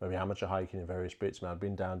maybe amateur hiking in various bits. I've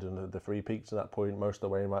been down doing the three peaks at that point, most of the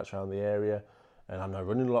way right around the area, and I'm now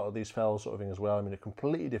running a lot of these fells sort of thing as well. I mean, a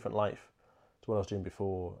completely different life to what I was doing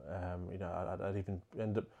before. I'd even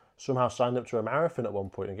end up somehow signed up to a marathon at one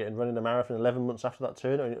point and running a marathon 11 months after that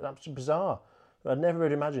turn. That's bizarre. I'd never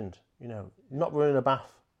really imagined, not running a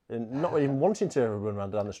bath and not even wanting to run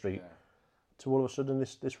around down the street. To all of a sudden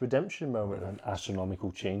this redemption moment. An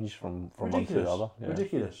astronomical change from one to the other. Yeah.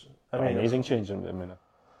 Ridiculous. Amazing change. I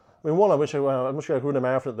mean, one, I'm much going to run a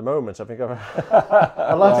marathon at the moment. I think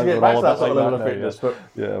I'd like to get back to that sort of level of fitness, but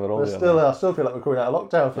I still feel like we're coming out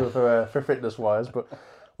of lockdown for fitness-wise, but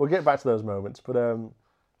we'll get back to those moments.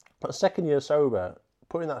 But second year sober,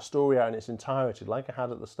 putting that story out in its entirety, like I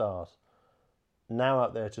had at the start, now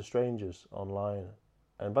out there to strangers online.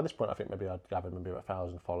 And by this point, I think maybe I'd gathered maybe about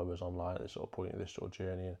 1,000 followers online at this sort of point in this sort of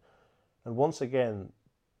journey. And once again,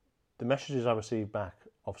 the messages I received back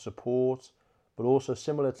of support, but also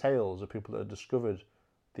similar tales of people that had discovered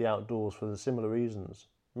the outdoors for the similar reasons.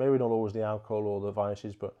 Maybe not always the alcohol or the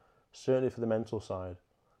vices, but certainly for the mental side,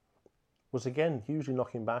 was again hugely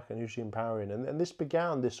knocking back and hugely empowering. And this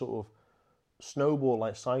began this sort of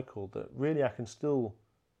snowball-like cycle that really I can still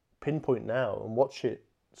pinpoint now and watch it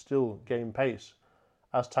still gain pace.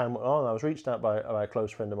 As time went on, I was reached out by a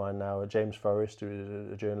close friend of mine now, James Forrest, who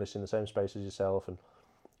is a journalist in the same space as yourself, and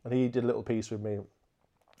he did a little piece with me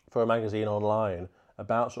for a magazine online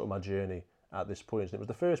about sort of my journey at this point. And it was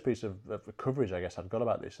the first piece of coverage, I guess, I'd got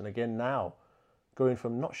about this. And again, now, going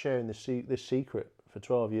from not sharing this secret for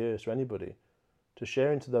 12 years to anybody, to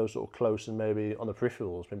sharing to those sort of close and maybe on the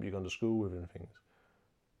peripherals, maybe you've gone to school with and things,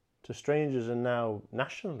 to strangers and now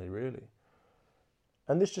nationally, really.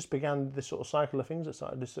 And this just began this sort of cycle of things that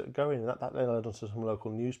started just going. And that then led on to some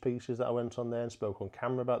local news pieces that I went on there and spoke on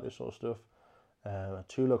camera about this sort of stuff.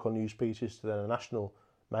 2 local news pieces to then a national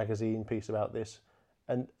magazine piece about this.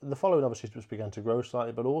 And the following obviously just began to grow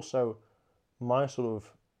slightly, but also my sort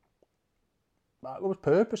of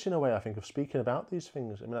purpose in a way, I think, of speaking about these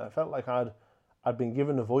things. I mean, I felt like I'd been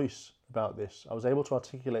given a voice about this. I was able to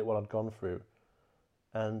articulate what I'd gone through.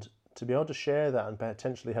 And to be able to share that and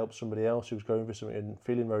potentially help somebody else who's going through something and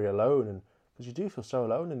feeling very alone, and because you do feel so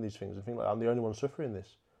alone in these things and think like I'm the only one suffering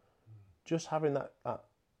this. Just having that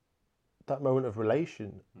moment of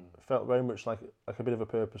relation felt very much like a bit of a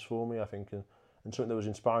purpose for me, I think, and something that was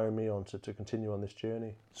inspiring me on to continue on this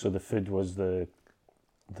journey. So the food was the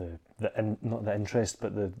not the interest,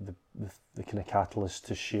 but the kind of catalyst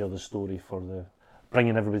to share the story for the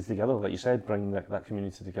bringing everybody together, like you said, bringing that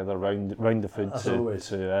community together around the food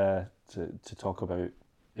to talk about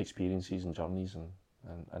experiences and journeys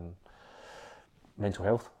and mental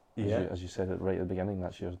health. As you said right at the beginning,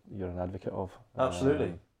 that's you're an advocate of.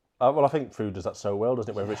 Absolutely. Well, I think food does that so well, doesn't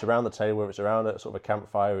it? Whether it's around the table, whether it's around a sort of a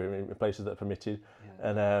campfire in places that are permitted,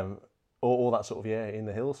 and all that sort of in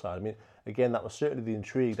the hillside. I mean, again, that was certainly the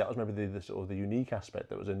intrigue. That was maybe the sort of the unique aspect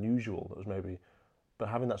that was unusual. That was maybe. But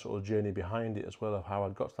having that sort of journey behind it as well of how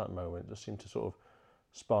I'd got to that moment just seemed to sort of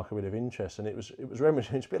spark a bit of interest, and it was very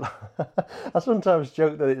much it's a bit like I sometimes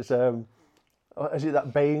joke that it's is it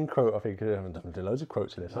that Bane quote? I think I haven't done loads of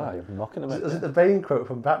quotes in this. You're knocking them. Is it the Bane quote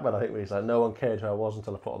from Batman? I think where he's like, "No one cared who I was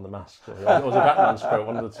until I put on the mask." Or it was a Batman's quote,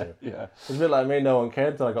 one of the two. Yeah, it's a bit like me. No one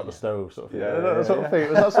cared until I got the stove, sort of thing. That sort of thing.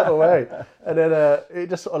 It was that sort of way, and then it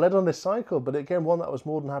just sort of led on this cycle. But again, one that I was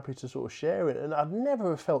more than happy to sort of share it, and I'd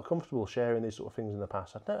never felt comfortable sharing these sort of things in the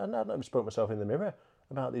past. I'd never spoke myself in the mirror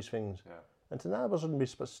about these things, and to now I was be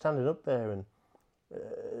standing up there and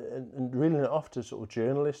reeling it off to sort of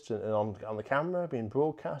journalists and on the camera being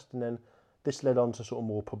broadcast, and then this led on to sort of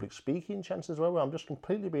more public speaking chances as well, where I'm just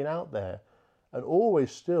completely being out there and always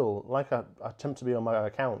still, like I attempt to be on my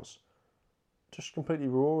accounts, just completely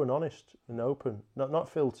raw and honest and open, not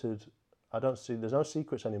filtered. There's no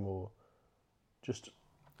secrets anymore. Just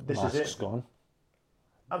this is it. Mask's gone.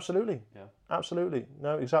 Absolutely. Yeah. Absolutely.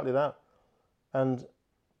 No, exactly that. And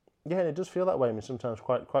yeah, and it does feel that way. I mean, sometimes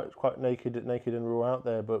quite naked and raw out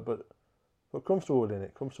there, but comfortable in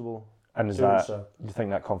it, comfortable. And is that? So. Do you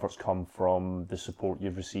think that comfort's come from the support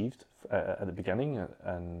you've received at the beginning,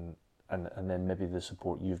 and then maybe the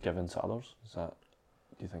support you've given to others? Is that?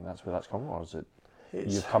 Do you think that's where that's come, or is it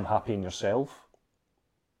you've come happy in yourself?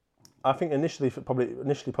 I think initially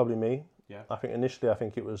probably me. Yeah. I think initially, I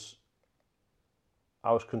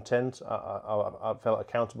was content. I felt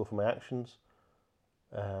accountable for my actions.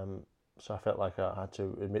 So I felt like I had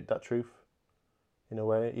to admit that truth in a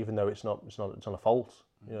way, even though it's not a fault,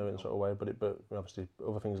 in a sort of way. But obviously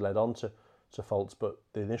other things led on to faults. But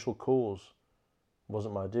the initial cause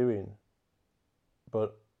wasn't my doing.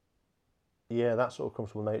 But yeah, that sort of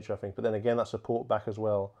comfortable nature, I think. But then again, that support back as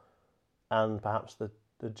well, and perhaps the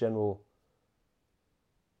general.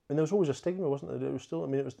 I mean, there was always a stigma, wasn't there? It was still. I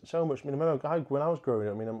mean, it was so much. I mean, I remember when I was growing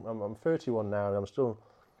up. I mean, I'm 31 now, and I'm still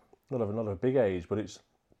not of a big age, but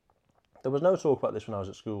there was no talk about this when I was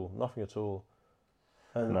at school. Nothing at all.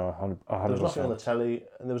 And No, there was nothing on the 100%. telly,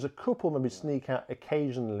 and there was a couple maybe sneak out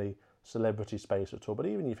occasionally celebrity space at all. But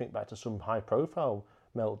even you think back to some high profile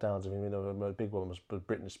meltdowns. I mean, a big one was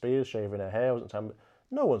Britney Spears shaving her hair. Wasn't time.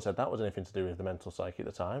 No one said that was anything to do with the mental psyche at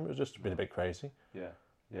the time. It was just been a bit crazy. Yeah.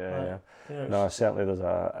 Right. Yeah. No, certainly there's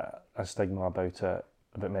a stigma about it,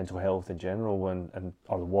 about mental health in general, or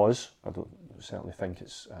there was. I don't certainly think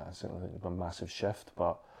it's certainly a massive shift,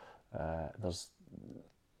 but there's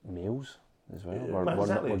males as well.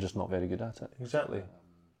 Exactly. We're just not very good at it. Exactly.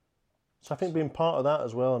 So I think being part of that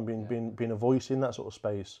as well, and being a voice in that sort of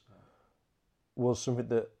space, was something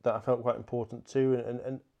that I felt quite important too.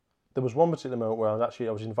 And there was one particular moment where I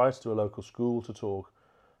was invited to a local school to talk,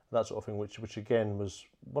 that sort of thing, which again was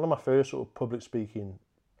one of my first sort of public speaking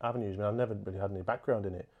avenues. I mean, I've never really had any background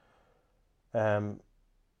in it,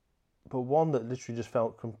 but one that literally just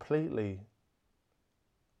felt completely.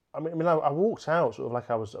 I walked out sort of like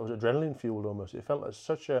I was adrenaline fueled almost. It felt like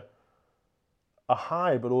such a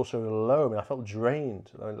high, but also a low. I mean, I felt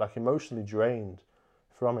drained, like emotionally drained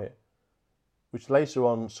from it. Which later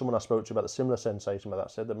on, someone I spoke to about the similar sensation about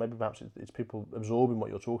that said that maybe perhaps it's people absorbing what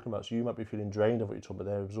you're talking about. So you might be feeling drained of what you're talking about,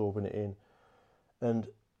 they're absorbing it in. And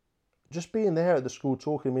just being there at the school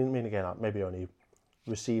talking, I mean again, I maybe only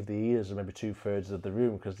received the ears of maybe 2/3 of the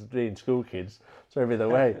room because they're being school kids, so every other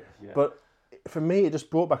way. Yeah. But for me, it just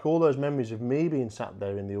brought back all those memories of me being sat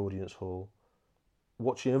there in the audience hall,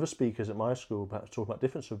 watching other speakers at my school, perhaps talking about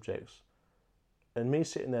different subjects, and me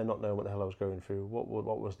sitting there not knowing what the hell I was going through. What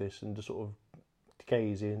was this? And just sort of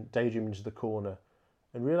gazing, daydreaming into the corner,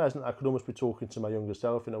 and realising that I could almost be talking to my younger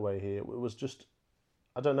self in a way here. It was just,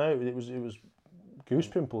 I don't know, it was goose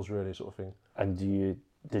pimples really, sort of thing. And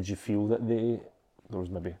did you feel that there was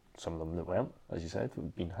maybe some of them that weren't, as you said,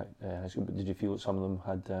 being high school, but did you feel that some of them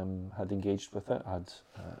had engaged with it?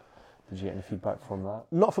 Did you get any feedback from that?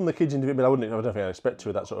 Not from the kids individually, but I don't think I'd expect to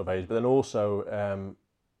at that sort of age. But then also,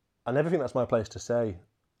 I never think that's my place to say.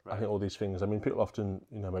 Right. I think all these things. I mean, people often,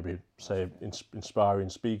 maybe say inspiring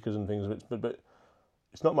speakers and things, but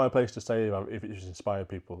it's not my place to say if it's inspired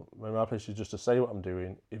people. My place is just to say what I'm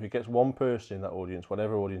doing. If it gets one person in that audience,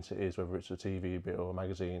 whatever audience it is, whether it's a TV bit or a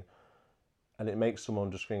magazine, and it makes someone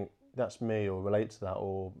just think that's me or relate to that,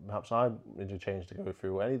 or perhaps I need a change to go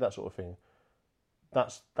through, or any of that sort of thing.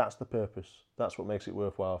 That's the purpose. That's what makes it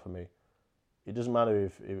worthwhile for me. It doesn't matter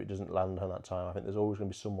if it doesn't land on that time. I think there's always going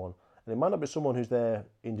to be someone. And it might not be someone who's there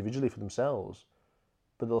individually for themselves,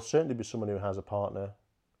 but there'll certainly be someone who has a partner,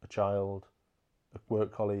 a child, a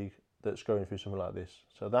work colleague that's going through something like this.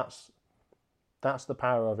 So that's the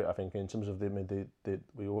power of it, I think, in terms of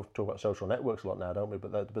we all talk about social networks a lot now, don't we?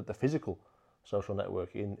 But the physical social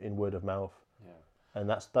network in word of mouth. Yeah. And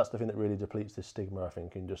that's the thing that really depletes this stigma, I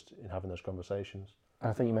think, in having those conversations.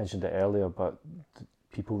 I think you mentioned it earlier, but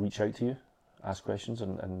people reach out to you, ask questions,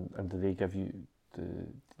 and do they give you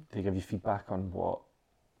feedback on what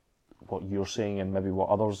you're saying and maybe what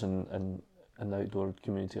others in the outdoor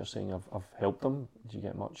community are saying have helped them? Do you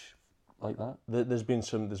get much like that? There's been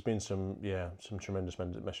some tremendous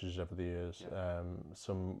messages over the years. Yeah.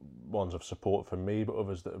 Some ones of support from me, but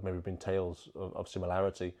others that have maybe been tales of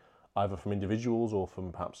similarity, either from individuals or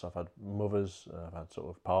from perhaps I've had mothers, I've had sort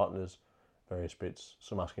of partners, various bits.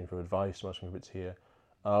 Some asking for advice, some asking for bits here.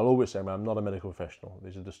 And I'll always say, I'm not a medical professional.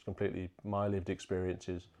 These are just completely my lived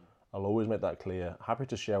experiences. I'll always make that clear. Happy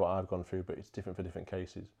to share what I've gone through, but it's different for different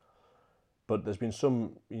cases. But there's been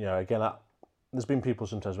some, there's been people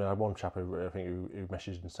sometimes. I had one chap who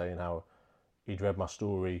messaged and saying how he'd read my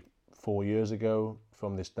story 4 years ago.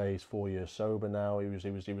 From this day, he's 4 years sober now. He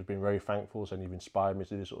was being very thankful, saying you've inspired me to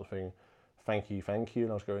do this sort of thing. Thank you.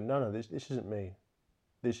 And I was going, no, this isn't me.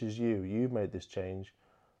 This is you. You've made this change.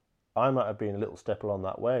 I might have been a little step along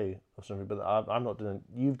that way or something, but I'm not doing.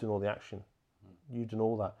 You've done all the action. You've done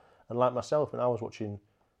all that. And like myself, when I was watching,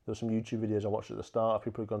 there were some YouTube videos I watched at the start of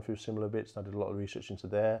people who'd gone through similar bits, and I did a lot of research into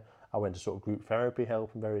there. I went to sort of group therapy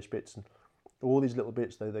help and various bits, and all these little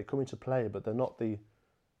bits, they come into play, but they're not the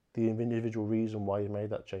individual reason why you made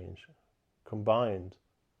that change. Combined,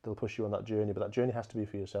 they'll push you on that journey, but that journey has to be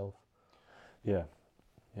for yourself. Yeah,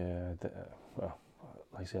 yeah. Well,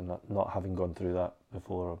 like I say, not having gone through that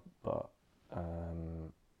before, but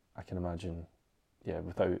I can imagine, yeah,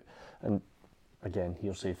 without, and again,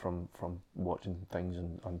 hearsay from watching things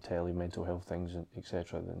on telly, mental health things, and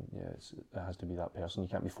etc. Then yeah, it has to be that person. You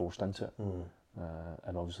can't be forced into it.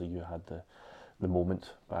 And obviously, you had the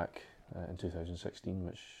moment back in 2016,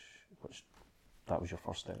 which that was your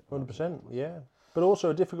first step. 100%, yeah. But also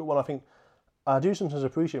a difficult one. I think I do sometimes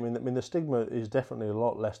appreciate. I mean, the stigma is definitely a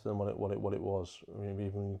lot less than what it was. I mean,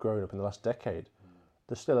 even growing up in the last decade,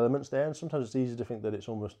 there's still elements there, and sometimes it's easy to think that it's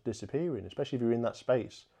almost disappearing, especially if you're in that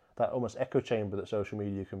space, that almost echo chamber that social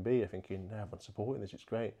media can be. You're thinking, no, everyone's supporting this, it's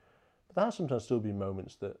great. But there have sometimes still been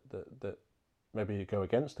moments that maybe go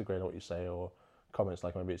against the grain of what you say, or comments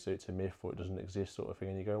like maybe it's a myth or it doesn't exist sort of thing,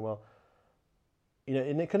 and you go, well, you know,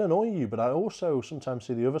 and it can annoy you. But I also sometimes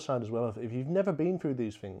see the other side as well. If you've never been through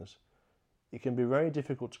these things, it can be very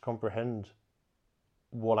difficult to comprehend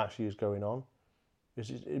what actually is going on. It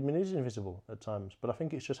is invisible at times, but I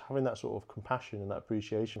think it's just having that sort of compassion and that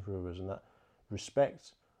appreciation for others and that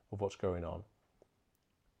respect of what's going on,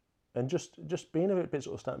 and just being a bit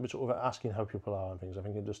sort of asking how people are and things. I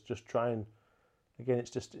think and just trying. Again,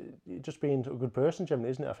 it's just being a good person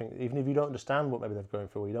generally, isn't it? I think even if you don't understand what maybe they're going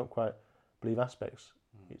through, or you don't quite believe aspects,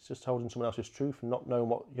 it's just holding someone else's truth and not knowing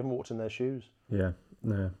what you haven't walked in their shoes. Yeah,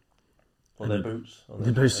 no. Or their boots.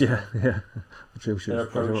 The boots, yeah. Trail shoes. Their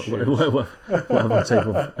approach shoes. Whatever type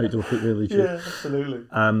of outdoor footwear they choose. Yeah, absolutely.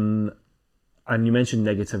 And you mentioned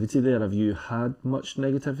negativity there. Have you had much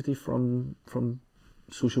negativity from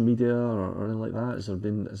social media or anything like that? Has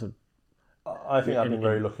there? I think I've been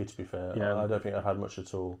very lucky, to be fair. Yeah. I don't think I've had much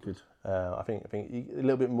at all. Good. I think a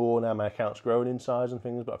little bit more now. My account's growing in size and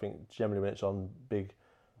things, but I think generally when it's on big,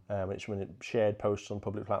 when it's shared posts on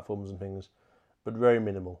public platforms and things, but very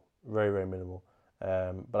minimal. Very, very minimal.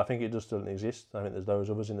 But I think it just doesn't exist. I think there's those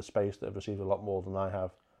of us in the space that have received a lot more than I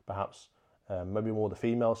have, perhaps. Maybe more the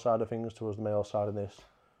female side of things towards the male side of this.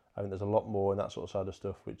 I think there's a lot more in that sort of side of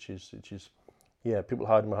stuff, which is yeah, people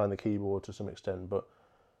hiding behind the keyboard to some extent. But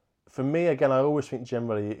for me, again, I always think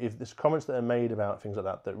generally, if there's comments that are made about things like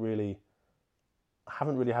that really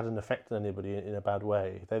haven't really had an effect on anybody in a bad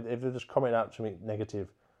way, if they just comment out something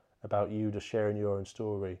negative about you just sharing your own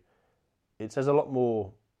story, it says a lot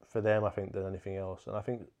more for them, I think, than anything else. And I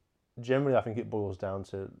think generally, it boils down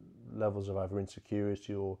to levels of either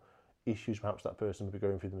insecurity or issues perhaps that person would be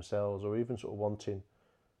going through themselves, or even sort of wanting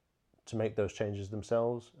to make those changes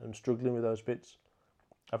themselves and struggling with those bits.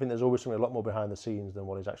 I think there's always something a lot more behind the scenes than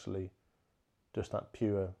what is actually just that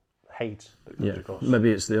pure hate that comes across.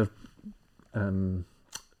 Maybe it's their not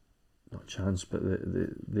chance, but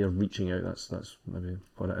they're reaching out. That's maybe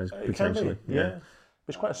what it is, potentially. It can be, yeah.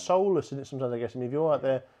 But it's quite soulless, isn't it, sometimes, I guess. I mean, if you're out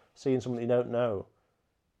there seeing someone that you don't know,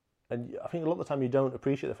 and I think a lot of the time you don't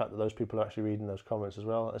appreciate the fact that those people are actually reading those comments as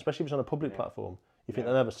well, especially if it's on a public platform. You think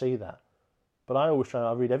they'll never see that. But I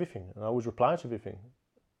read everything, and I always reply to everything.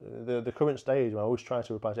 The current stage, I always try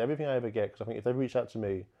to reply to everything I ever get, because I think if they reach out to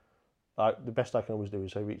me, the best I can always do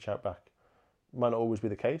is say reach out back. It might not always be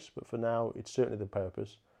the case, but for now, it's certainly the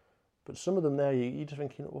purpose. But some of them there, you're just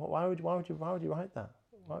thinking, why would you write that?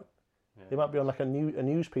 Why? Yeah. They might be on like a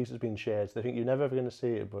news piece that's been shared, so they think you're never ever going to see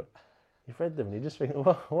it, but you've read them and you just think,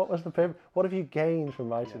 well, what was the purpose? What have you gained from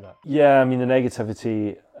writing that? Yeah, I mean, the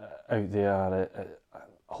negativity out there,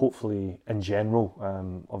 hopefully in general,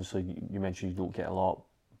 obviously you mentioned you don't get a lot,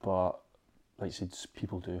 but like you said,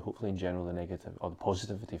 people do. Hopefully in general the negative or the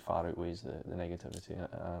positivity far outweighs the negativity.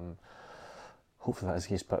 Hopefully that is the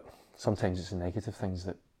case, but sometimes it's the negative things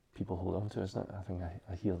that people hold on to, isn't it? I think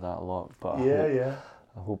I hear that a lot, but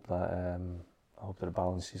I hope that it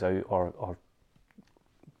balances out, or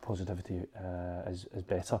positivity is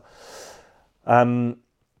better.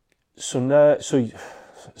 So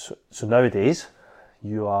nowadays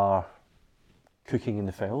you are cooking in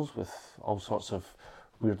the fells with all sorts of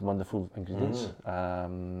weird and wonderful ingredients.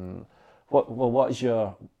 Do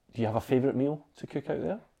you have a favourite meal to cook out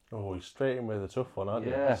there? Oh, you're straight in with a tough one, aren't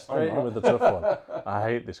you? Yeah, straight in with the tough one. I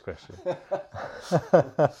hate this question.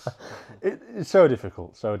 It's so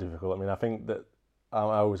difficult. I mean, I think that I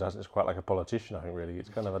always ask. It's quite like a politician. I think really, it's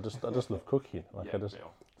kind of I just love cooking.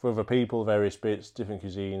 For other people, various bits, different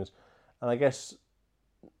cuisines, and I guess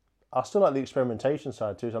I still like the experimentation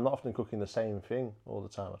side too. So I'm not often cooking the same thing all the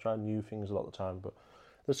time. I try new things a lot of the time, but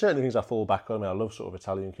there's certainly things I fall back on. I mean, I love sort of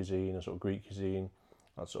Italian cuisine and sort of Greek cuisine,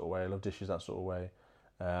 that sort of way. I love dishes that sort of way.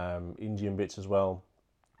 Indian bits as well,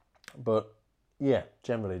 but yeah,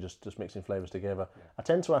 generally just mixing flavours together. I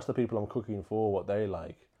tend to ask the people I'm cooking for what they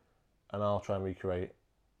like, and I'll try and recreate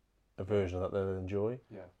a version of that they'll enjoy,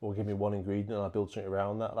 Yeah. or give me one ingredient and I build something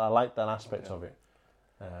around that. I like that aspect of it.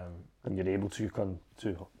 And you're able to cook on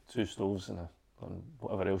two stoves and on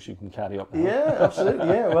whatever else you can carry up the Yeah, hill. absolutely.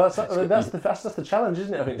 Yeah, well, that's the challenge,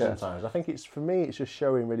 isn't it? I think Yeah. sometimes. I think for me, it's just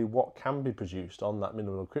showing really what can be produced on that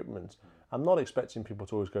minimal equipment. I'm not expecting people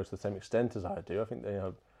to always go to the same extent as I do. I think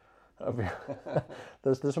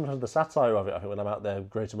there's sometimes the satire of it. I think when I'm out there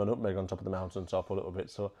grating my nutmeg on top of the mountaintop a little bit,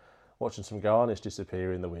 so watching some garnish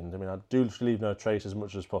disappear in the wind. I mean, I do leave no trace as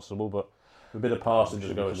much as possible, but a bit of parsley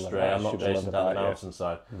doesn't go astray. I'm not chasing down the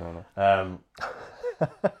mountainside. No.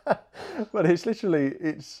 But it's literally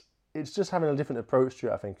it's just having a different approach to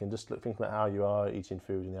it, I think, and just thinking about how you are eating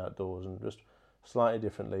food in the outdoors and just slightly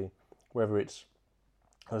differently. Whether it's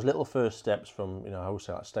those little first steps from, I would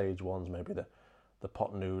say like stage ones, maybe the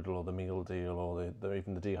pot noodle or the meal deal or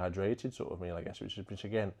even the dehydrated sort of meal, I guess, which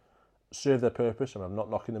again serve their purpose. And I'm not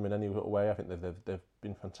knocking them in any little way. I think they've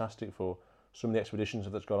been fantastic for some of the expeditions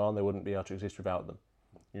that's gone on. They wouldn't be able to exist without them.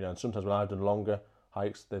 And sometimes when I've done longer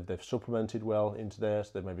hikes, they've supplemented well into there,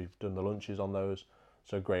 so they've maybe done the lunches on those.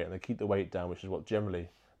 So great, and they keep the weight down, which is what generally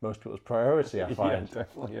most people's priority, I find. Yeah,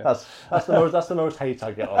 definitely, yeah. That's the most hate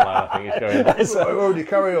I get online. I think it's going. I already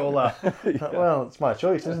carry all that. Yeah. Well, it's my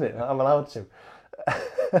choice, isn't it? I'm allowed to.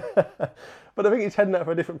 But I think it's heading out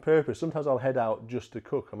for a different purpose. Sometimes I'll head out just to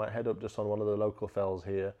cook. I might head up just on one of the local fells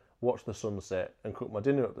here, watch the sunset, and cook my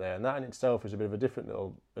dinner up there. And that in itself is a bit of a different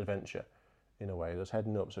little adventure, in a way. Just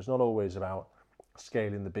heading up. So it's not always about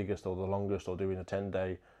scaling the biggest or the longest or doing a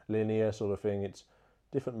 10-day linear sort of thing. It's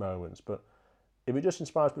different moments. But if it just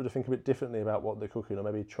inspires people to think a bit differently about what they're cooking, or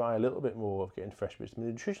maybe try a little bit more of getting fresh bits, the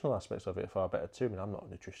nutritional aspects of it are far better too. I mean, I'm not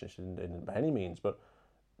a nutritionist by any means, but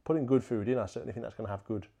putting good food in, I certainly think that's going to have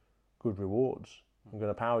good rewards. I'm going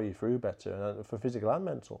to power you through better, for physical and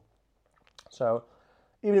mental. So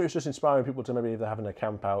even if it's just inspiring people to maybe if they're having a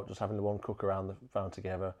camp out, just having the one cook around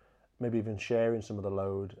together, maybe even sharing some of the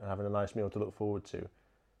load and having a nice meal to look forward to.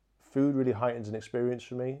 Food really heightens an experience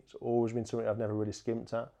for me. It's always been something I've never really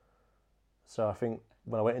skimped at. So I think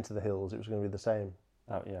when I went into the hills, it was going to be the same.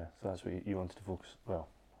 So that's what you wanted to focus. Well,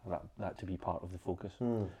 that to be part of the focus.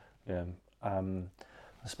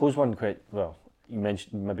 I suppose one you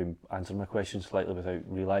mentioned, maybe answered my question slightly without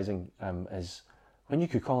realising, is when you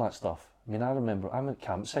cook all that stuff. I mean, I remember I'm at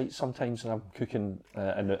campsites sometimes and I'm cooking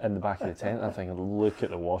in the back of the tent and I'm thinking, look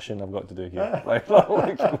at the washing I've got to do here. like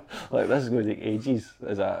this is going to take ages.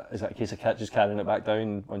 Is that a case of just carrying it back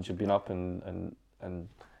down once you've been up and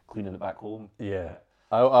cleaning it back home? Yeah.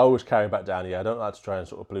 I always carry back down, I don't like to try and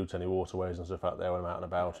sort of pollute any waterways and stuff out there when I'm out and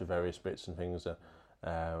about with various bits and things.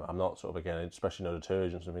 I'm not sort of, again, especially no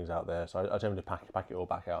detergents and things out there, so I tend to pack it all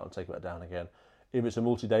back out and take it back down again. If it's a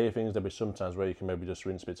multi-day of things, there'll be some times where you can maybe just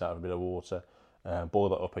rinse bits out of a bit of water, boil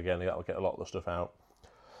that up again, that'll get a lot of the stuff out,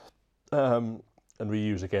 and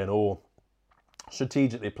reuse again, or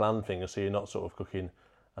strategically plan things so you're not sort of cooking,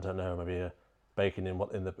 I don't know, maybe a bacon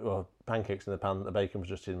or pancakes in the pan that the bacon was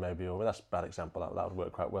just in, maybe, or that's a bad example, that would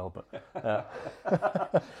work quite well, but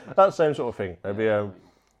that same sort of thing, maybe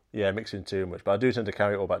mixing too much, but I do tend to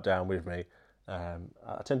carry it all back down with me. I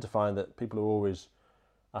tend to find that people are always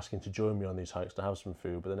asking to join me on these hikes to have some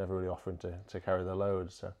food, but they're never really offering to carry their load,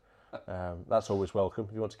 so that's always welcome.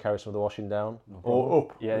 If you want to carry some of the washing down, or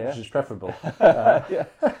up, which is preferable. We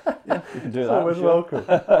can do that. Always welcome.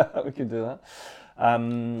 We can do that.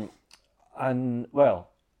 And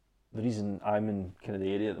well, the reason I'm in kind of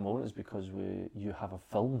the area at the moment is because you have a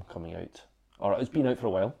film coming out. Or it's been out for a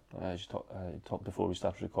while, as you talked before we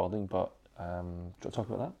started recording, but do you want to talk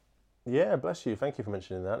about that? Yeah, bless you. Thank you for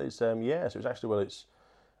mentioning that. It's so it's actually,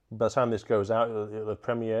 by the time this goes out, it'll have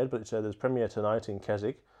premiered, but there's premiere tonight in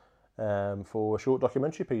Keswick for a short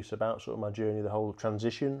documentary piece about sort of my journey, the whole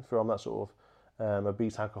transition from that sort of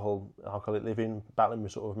obese alcoholic living, battling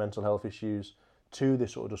with sort of mental health issues, to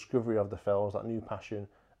this sort of discovery of the fells, that new passion,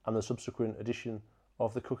 and the subsequent addition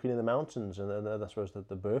of the cooking in the mountains, and I suppose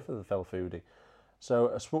the birth of the Fell Foodie. So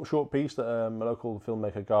a short piece that a local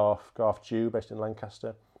filmmaker, Garth Dew, based in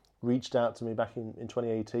Lancaster, reached out to me back in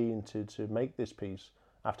 2018 to make this piece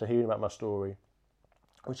after hearing about my story,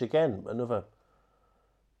 which again, another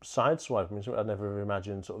sideswipe. I mean, something I'd never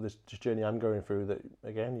imagined, sort of this journey I'm going through, that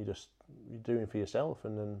again, you're doing for yourself,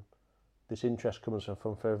 and then this interest comes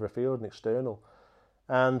from further afield and external.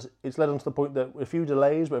 And it's led on to the point that a few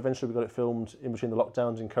delays, but eventually we got it filmed in between the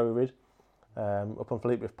lockdowns in COVID, up on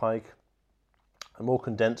Fleetwith Pike. A more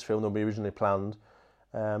condensed film than we originally planned,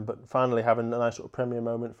 but finally having a nice sort of premiere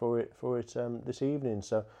moment for it this evening.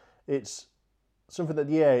 So it's something that,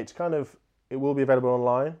 it will be available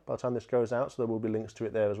online by the time this goes out, so there will be links to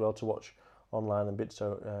it there as well to watch online and bits.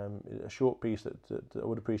 So a short piece that I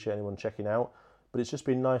would appreciate anyone checking out. But it's just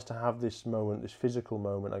been nice to have this moment, this physical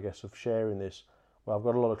moment, I guess, of sharing this. Well, I've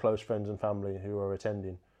got a lot of close friends and family who are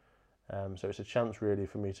attending. So it's a chance really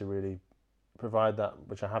for me to really provide that,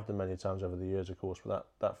 which I have done many times over the years, of course, but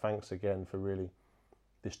that thanks again for really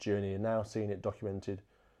this journey and now seeing it documented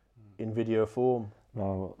in video form.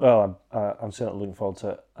 No, well, I'm certainly looking forward to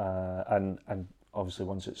it, and obviously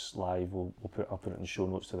once it's live, we'll put it in the show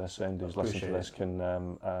notes to this. So anyone who's listening to this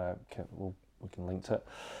we can link to it.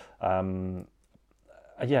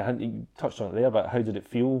 Yeah, and you touched on it there, but how did it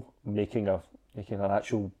feel making an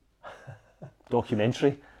actual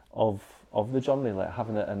documentary of the journey, like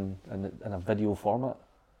having it in a video format?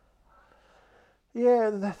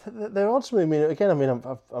 Yeah, they're ultimately.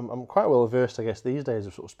 I'm quite well versed, I guess, these days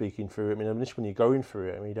of sort of speaking through it. Initially when you're going through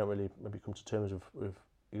it, you don't really maybe come to terms with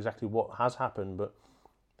exactly what has happened, but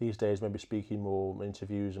these days maybe speaking more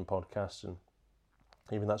interviews and podcasts and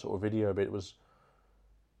even that sort of video bit was.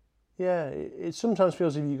 Yeah, it sometimes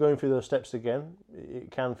feels if you're going through those steps again, it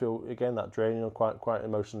can feel again that draining or quite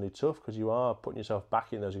emotionally tough because you are putting yourself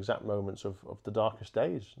back in those exact moments of the darkest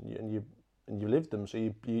days, and you lived them, so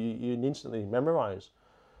you instantly memorise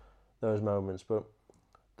those moments. But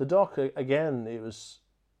the doc again, it was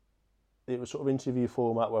sort of interview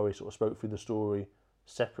format where we sort of spoke through the story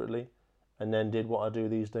separately, and then did what I do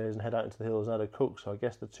these days and head out into the hills and had a cook. So I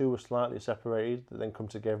guess the two were slightly separated, that then come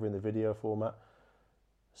together in the video format.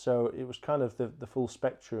 So it was kind of the full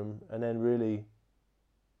spectrum, and then really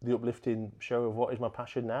the uplifting show of what is my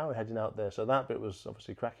passion now, heading out there. So that bit was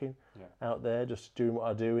obviously cracking, out there, just doing what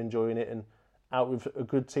I do, enjoying it, and out with a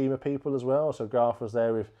good team of people as well. So Garth was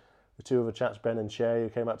there with two other chaps, Ben and Shay, who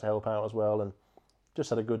came out to help out as well, and just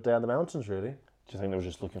had a good day on the mountains, really. Do you think they were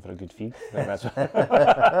just looking for a good feed?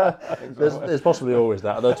 There's possibly always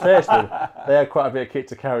that. Although, to be fair, they had quite a bit of kit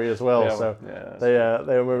to carry as well,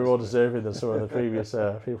 they were more deserving than some of the previous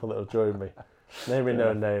people that have joined me. Naming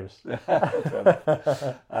no names.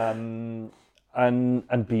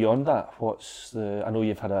 And beyond that, I know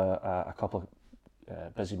you've had a couple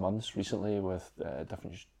of busy months recently with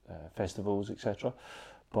different festivals, etc.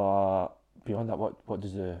 But beyond that, what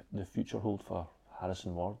does the future hold for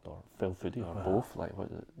Harrison Ward or Phil Foodie or both? Like, what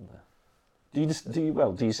do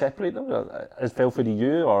you separate them? Is Phil Foodie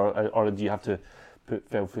you, or do you have to put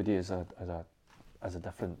Phil Foodie as a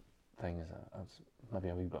different thing? As maybe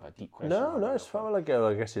a wee bit of a deep question. No, it's fine. I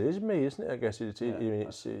guess it is me, isn't it? I guess it's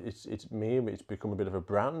me. It's become a bit of a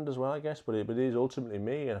brand as well, I guess. But it is ultimately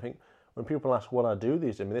me. And I think when people ask what I do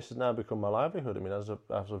these days, this has now become my livelihood. As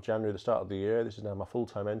of January, the start of the year, this is now my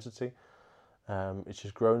full-time entity. It's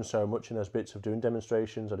just grown so much in those bits of doing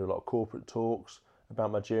demonstrations. I do a lot of corporate talks about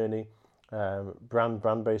my journey,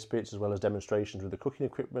 brand-based bits, as well as demonstrations with the cooking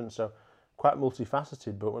equipment. So quite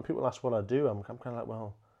multifaceted. But when people ask what I do, I'm kind of like,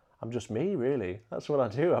 well, I'm just me, really. That's what I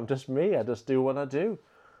do. I'm just me. I just do what I do.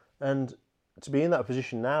 And to be in that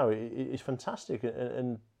position now is fantastic,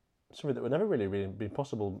 and something that would never really be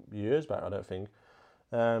possible years back, I don't think,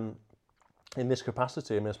 in this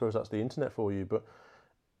capacity. I suppose that's the internet for you. But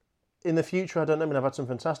in the future, I don't know. I've had some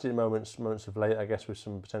fantastic moments of late, I guess, with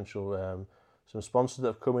some potential some sponsors that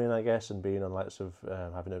have come in, I guess, and being on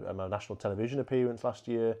having a national television appearance last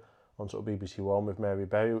year on sort of BBC One with Mary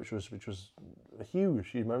Berry, which was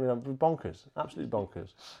huge. Bonkers, absolutely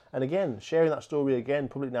bonkers. And again, sharing that story again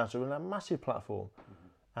publicly now, so we're on a massive platform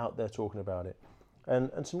out there talking about it,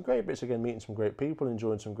 and some great bits again, meeting some great people,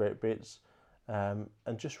 enjoying some great bits, and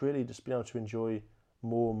just really just being able to enjoy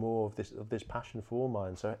more and more of this passion for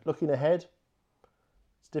mine. So looking ahead,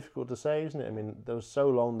 it's difficult to say, isn't it? There was so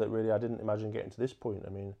long that really I didn't imagine getting to this point.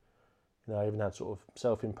 I even had sort of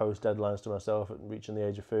self-imposed deadlines to myself at reaching the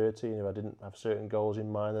age of 30. I didn't have certain goals in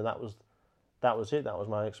mind, and that was it. That was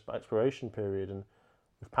my exploration period, and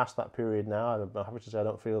we've passed that period now. I'm happy to say I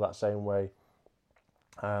don't feel that same way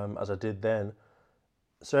as I did then.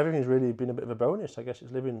 So everything's really been a bit of a bonus. I guess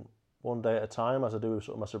it's living one day at a time, as I do with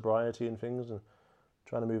sort of my sobriety and things, and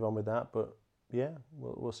trying to move on with that. But yeah,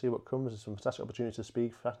 we'll see what comes. There's some fantastic opportunities to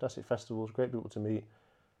speak, fantastic festivals, great people to meet,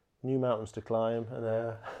 new mountains to climb,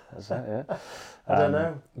 and that's that. Yeah, I don't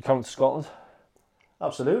know. You come to Scotland?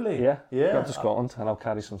 Absolutely. Yeah. Come to Scotland, and I'll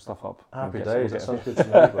carry some stuff up. Happy days. That sounds good to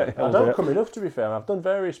me. I don't come enough, to be fair. I've done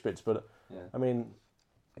various bits, but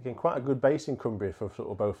again, quite a good base in Cumbria for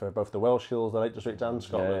sort of both the Welsh Hills, the Lake District, and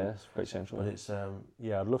Scotland. Yeah, it's quite central. But it's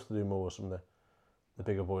I'd love to do more with some of the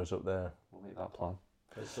bigger boys up there. We'll make that plan.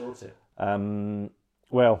 Let's sort it.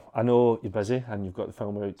 Well, I know you're busy and you've got the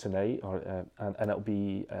film out tonight, and it'll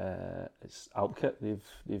be it's Alpkit.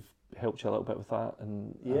 They've helped you a little bit with that,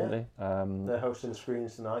 and Yeah. haven't they? They're hosting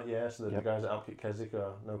screens tonight, yeah. So the Yep. guys at Alpkit Keswick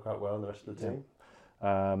know quite well, and the rest of the team.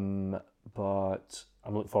 But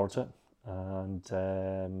I'm looking forward to it,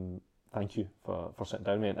 and thank you for sitting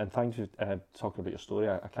down with me, and thank you talking about your story.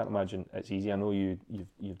 I can't imagine it's easy. I know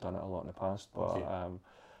you've done it a lot in the past, but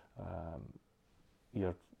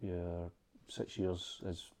your 6 years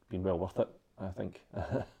has been well worth it, I think.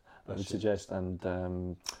 I would suggest,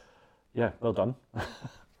 and yeah, well done.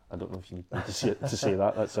 I don't know if you need to say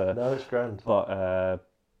that. That's no, it's grand. But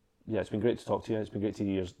yeah, it's been great to talk to you. It's been great to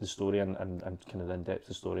hear the story and kind of the in-depth of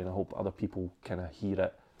the story, and I hope other people kind of hear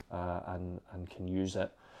it and can use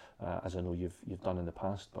it, as I know you've done in the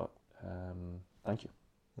past. But thank you.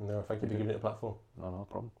 No, thank you for giving it a platform. No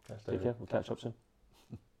problem. Yes, Take care. We'll catch up soon.